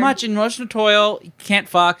Poor through so Edward. much emotional toil. He can't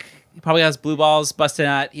fuck. He probably has blue balls, busted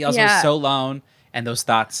nut. He also Yeah. is so alone, and those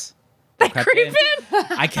thoughts. crept creep in.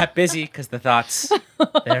 I kept busy because the thoughts,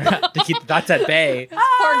 they're, to keep the thoughts at bay.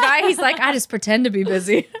 Poor guy, he's like, I just pretend to be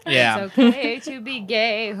busy. Yeah. It's okay to be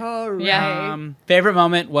gay. Hooray. Yeah. Favorite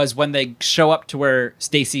moment was when they show up to where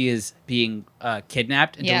Stacy is being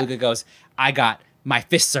kidnapped, and Yeah. DeLuca goes, "I got my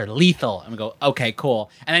fists are lethal," and we go, "Okay, cool."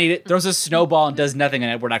 And then he throws a snowball and does nothing,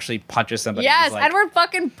 and Edward actually punches somebody. Yes, He's like, Edward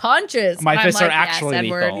fucking punches. My I'm fists are like, yes, actually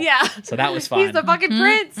Edward. lethal. Yeah. So that was fun. He's the fucking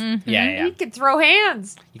prince. Yeah. He can throw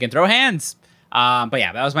hands. You can throw hands. But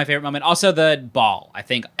yeah, that was my favorite moment. Also, the ball. I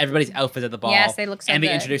think everybody's outfits at the ball. Yes, they look so and the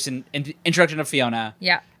good. introduction of Fiona.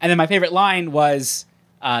 Yeah. And then my favorite line was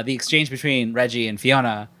the exchange between Reggie and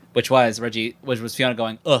Fiona, which was Fiona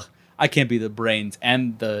going, "Ugh, I can't be the brains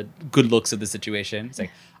and the good looks of the situation." It's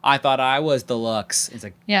like, "I thought I was the looks." It's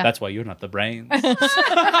like, Yeah. "That's why you're not the brains." And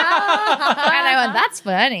I went, that's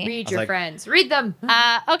funny. Read was your like- friends. Read them.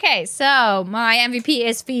 Okay, so my MVP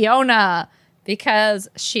is Fiona because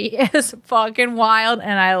she is fucking wild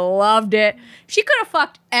and I loved it. She could have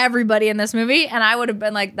fucked everybody in this movie and I would have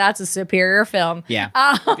been like, that's a superior film. Yeah.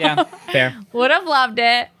 Yeah. Fair. Would have loved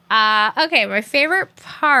it. Okay, my favorite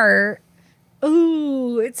part.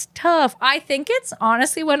 Ooh, it's tough. I think it's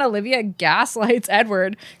honestly when Olivia gaslights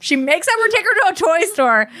Edward. She makes Edward take her to a toy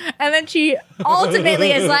store, and then she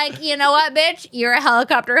ultimately is like, you know what, bitch? You're a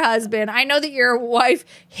helicopter husband. I know that your wife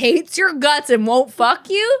hates your guts and won't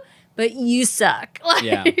fuck you, but you suck. Like,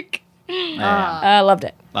 Yeah. I loved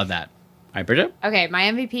it. Love that. All right, Bridget. Okay, my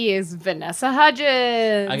MVP is Vanessa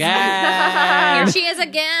Hudgens. Again. Here she is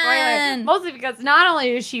again. Mostly because not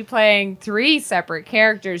only is she playing 3 separate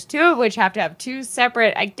characters, 2 of which have to have 2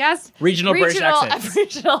 separate, I guess, Regional British accents.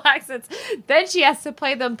 Regional accents. Then she has to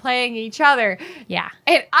play them playing each other. Yeah.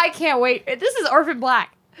 And I can't wait. This is Orphan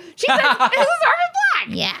Black. She said, this is Orphan Black.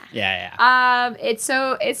 Yeah. Yeah. It's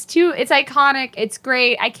iconic. It's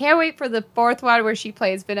great. I can't wait for the 4th one where she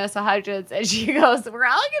plays Vanessa Hudgens and she goes, we're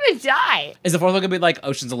all gonna die. Is the 4th one going to be like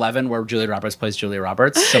Ocean's 11 where Julia Roberts plays Julia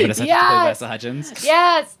Roberts? So Vanessa Yes. plays Vanessa Hudgens?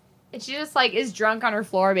 Yes. And she just like is drunk on her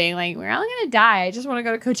floor being like, we're all gonna die. I just want to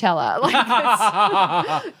go to Coachella. Like,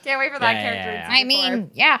 can't wait for that Yeah, character. yeah, in yeah. I mean,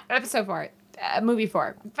 yeah. episode 4. Movie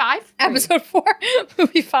 4. 5? Episode 4,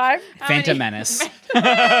 movie 5. Phantom Menace.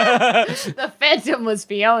 The Phantom was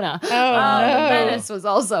Fiona. Oh, The no. Menace was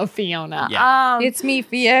also Fiona. Yeah. It's me,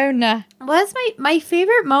 Fiona. Was my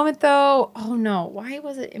favorite moment though? Oh no, why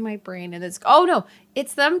was it in my brain? And it's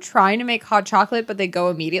them trying to make hot chocolate, but they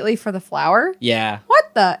go immediately for the flour. Yeah.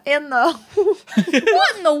 What the in the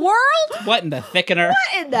What in the world? What in the thickener?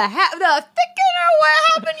 what in the thickener? What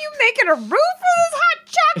happened? You making a roux for this hot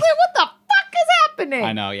chocolate? What the fuck is happening?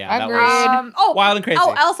 I know, yeah. That Agreed. was wild and crazy.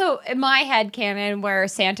 Oh, also in my head canon where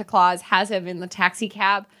Santa Claus has him in the taxi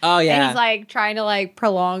cab. Oh, And yeah. he's like trying to like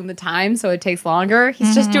prolong the time so it takes longer.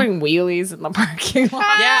 He's just doing wheelies in the parking lot.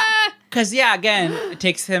 Yeah. Because, again, it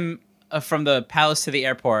takes him from the palace to the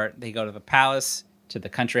airport. They go to the palace, to the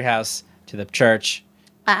country house, to the church,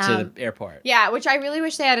 to the airport. Yeah, which I really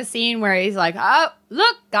wish they had a scene where he's like, oh,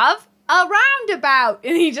 look, Gov, a roundabout.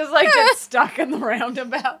 And he just like gets stuck in the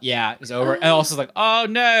roundabout. Yeah, it's over. And also like, oh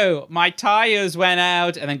no, my tires went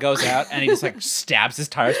out, and then goes out and he just like stabs his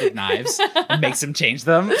tires with knives and makes him change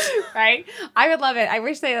them. Right? I would love it. I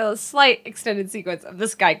wish they had a slight extended sequence of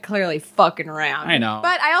this guy clearly fucking around. I know.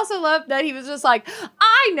 But I also love that he was just like,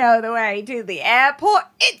 I know the way to the airport.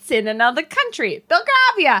 It's in another country,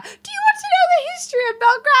 Belgravia. Do you want to know the history of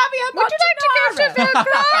Belgravia? Would you like to go to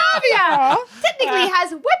Belgravia? Technically has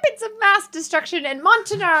weapons of mass destruction and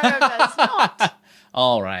Montenegro does not.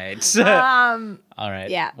 All right. All right.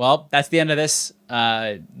 yeah. Well, that's the end of this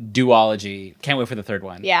duology. Can't wait for the 3rd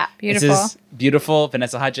one. Yeah. Beautiful. This is beautiful.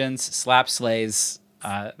 Vanessa Hudgens slays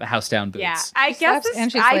the house down boots. Yeah, I guess slaps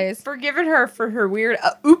and she I've slays. forgiven her for her weird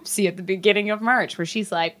oopsie at the beginning of March where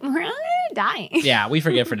she's like, we're all dying. Yeah, we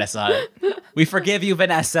forgive Vanessa. We forgive you,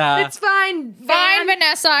 Vanessa. It's fine. Fine,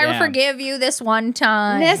 Vanessa. I Yeah. forgive you this one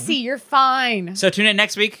time. Nessie, you're fine. So tune in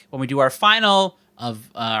next week when we do our final of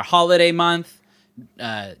our holiday month,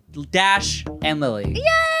 Dash and Lily.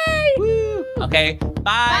 Yay! Woo! Okay, bye.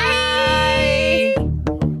 Bye.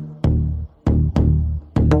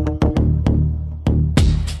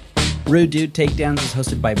 Rude Dude Takedowns is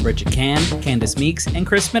hosted by Bridget Can, Candace Meeks, and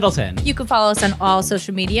Chris Middleton. You can follow us on all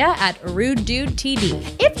social media at Rude Dude TD.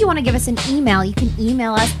 If you want to give us an email, you can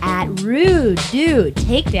email us at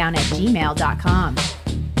rudedude@gmail.com.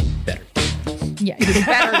 Better. Yeah, you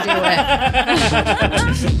better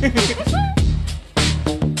do it.